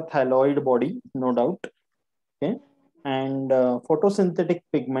has got a thalloid body, no doubt. Okay. And photosynthetic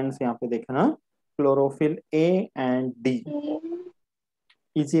pigments यहाँ पे देखना. Chlorophyll A and D.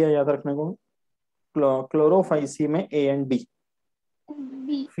 Easy है याद रखने को. Chlorophyce में A and D.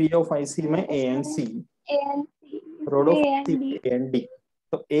 Phaeophyce में A and C. Rhodophyce में A and D.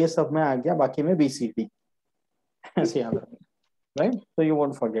 तो A सब में आ गया, बाकी में B C D. ऐसे याद रखना. Right? So you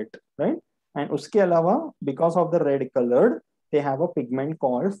won't forget. Right? And उसके अलावा because of the red colored, they have a pigment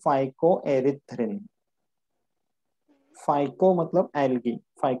called phycoerythrin. Phyco मतलब algae.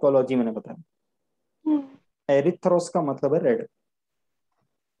 Phycology मैंने बताया. Erythros का मतलब है red.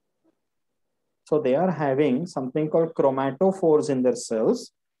 So they are having something called chromatophores in their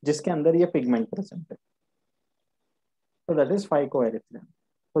cells, जिसके अंदर ये pigment present है. So that is phycoerythrin.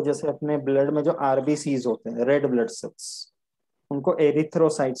 तो जैसे अपने ब्लड में जो RBCs होते हैं, रेड ब्लड सेल्स, उनको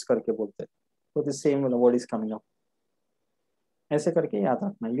एरिथ्रोसाइट्स करके बोलते हैं. तो this same word is coming up. ऐसे करके याद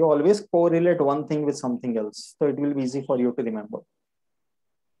रखना. You always correlate one thing with something else, तो it will be easy for you to remember.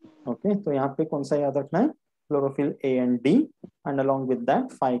 Okay. तो यहाँ पे कौन सा याद रखना है? Chlorophyll A and D and along with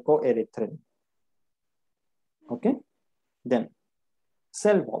that phycoerythrin. Okay. Then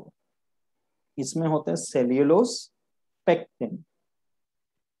cell wall. इसमें होते हैं सेल्यूलोज, पेक्टिन.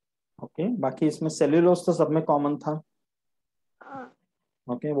 ओके. बाकी इसमें सेल्यूलोज तो सब में कॉमन था.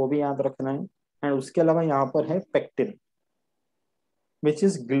 ओके. वो भी याद रखना है. एंड उसके अलावा यहाँ पर है pectin which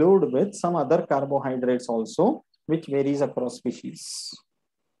is glued with some other carbohydrates also which varies across species.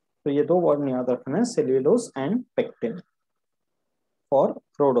 तो ये दो वर्ड याद रखना है, cellulose and pectin for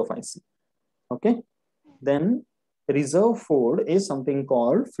rhodophyceae. Okay, then reserve food is something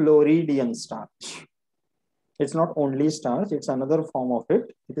called Floridian starch. It's not only starch, it's another form of it.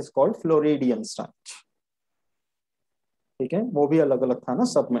 It is called Floridian starch. ठीक है, वो भी अलग अलग था ना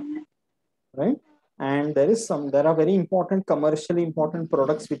सब में, right? And there are very important commercially important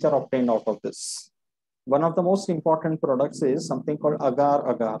products which are obtained out of this. One of the most important products is something called agar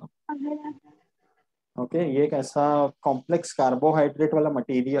agar. Okay, ये एक ऐसा complex carbohydrate वाला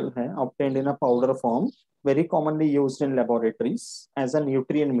material है obtained in a powder form, very commonly used in laboratories as a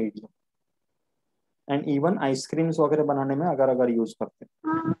nutrient medium. And even ice creams वगैरह बनाने में अगर अगर यूज करते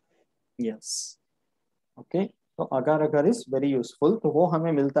हैं. Yes. Okay, तो अगर अगर इज वेरी यूजफुल. तो वो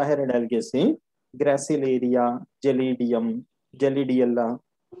हमें मिलता है रेड एल्गे से, ग्रेसिलेरिया, जेलिडियम, जेलिडियल्ला.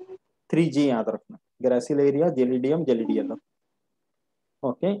 3G याद रखना, gracilaria, gelidium, जेलिडियल्ला.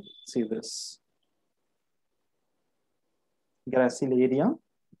 Okay, see this gracilaria,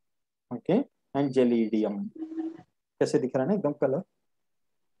 okay, and gelidium. कैसे दिख रहा है ना, एकदम कलर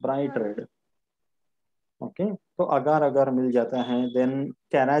ब्राइट रेड. ओके, तो अगार अगार मिल जाता है. देन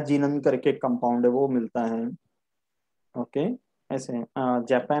कैराजिनन करके कंपाउंड है वो मिलता है. ओके, ऐसे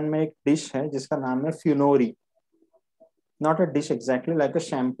जापान में एक डिश है जिसका नाम है फ्यूनोरी. Not a dish exactly, like a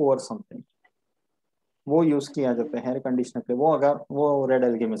shampoo और समथिंग. वो यूज किया जाता है हेयर कंडीशनर पे. वो अगर वो रेड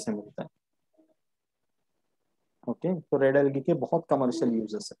एल्गे में से मिलता है. ओके, तो रेड एल्गे के बहुत कमर्शियल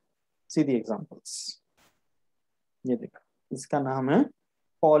यूजेस है. सीधी एग्जांपल्स ये देखो, इसका नाम है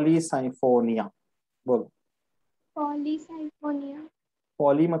पॉलीसाइफोनिया. बोलो. पॉलीसाइफोनिया.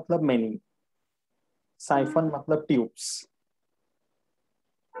 पॉली मतलब मेनी, साइफन मतलब ट्यूब्स.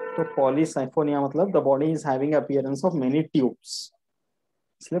 तो पॉलीसाइफोनिया मतलब the body is having appearance of many tubes,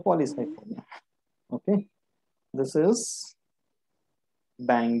 इसलिए Polysiphonia. Okay, this is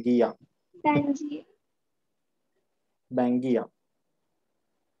Bengia. बैंजी. Bengia.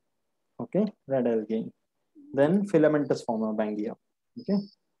 okay, red algae. Then filamentous form of bangia. Okay,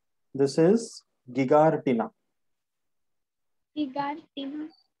 this is gigartina. इगार्टिना.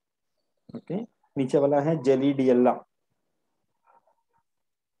 Okay, नीचे वाला है जेलीडियल्ला.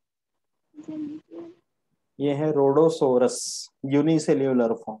 ये है रोडोसोरस,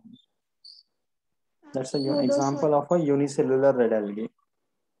 unicellular form. That's an example of a unicellular red algae.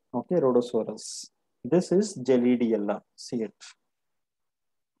 Okay, Rhodosaurus. This is Jellydiella. See it.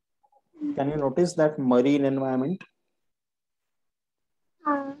 Can you notice that marine environment?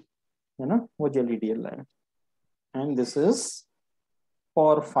 हाँ. है ना, वो Jellydiella है. And this is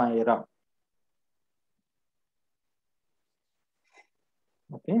Porphyra.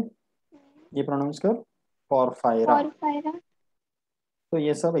 Okay, ये प्रोनाउंस कर, Porphyra. पॉरफायरा. तो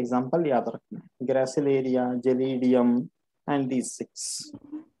ये सब एग्जांपल याद रखना है, ग्रेसिलेरिया, जेलीडियम एंड दीज 6.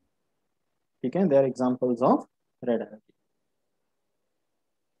 ठीक है, they are examples of red algae.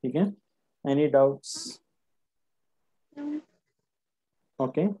 ठीक है, any doubts?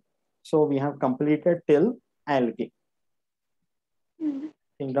 Okay, so we have completed till algae.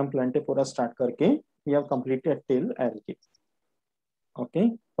 Kingdom Plantae पूरा स्टार्ट करके we have completed till algae. Okay,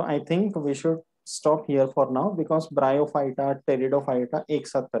 तो I think we should stop here for now because bryophyta, pteridophyta एक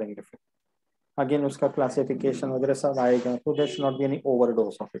साथ करेंगे. फिर again उसका क्लासिफिकेशन वगैरह सब आएगा, तो there should not be any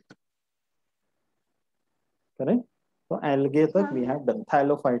overdose of it. Correct. So algae tak we have done.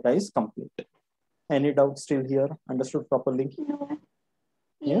 Thallophyta is complete. Any doubt still here? Understood properly? No.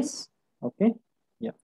 Yes. Okay. Yeah.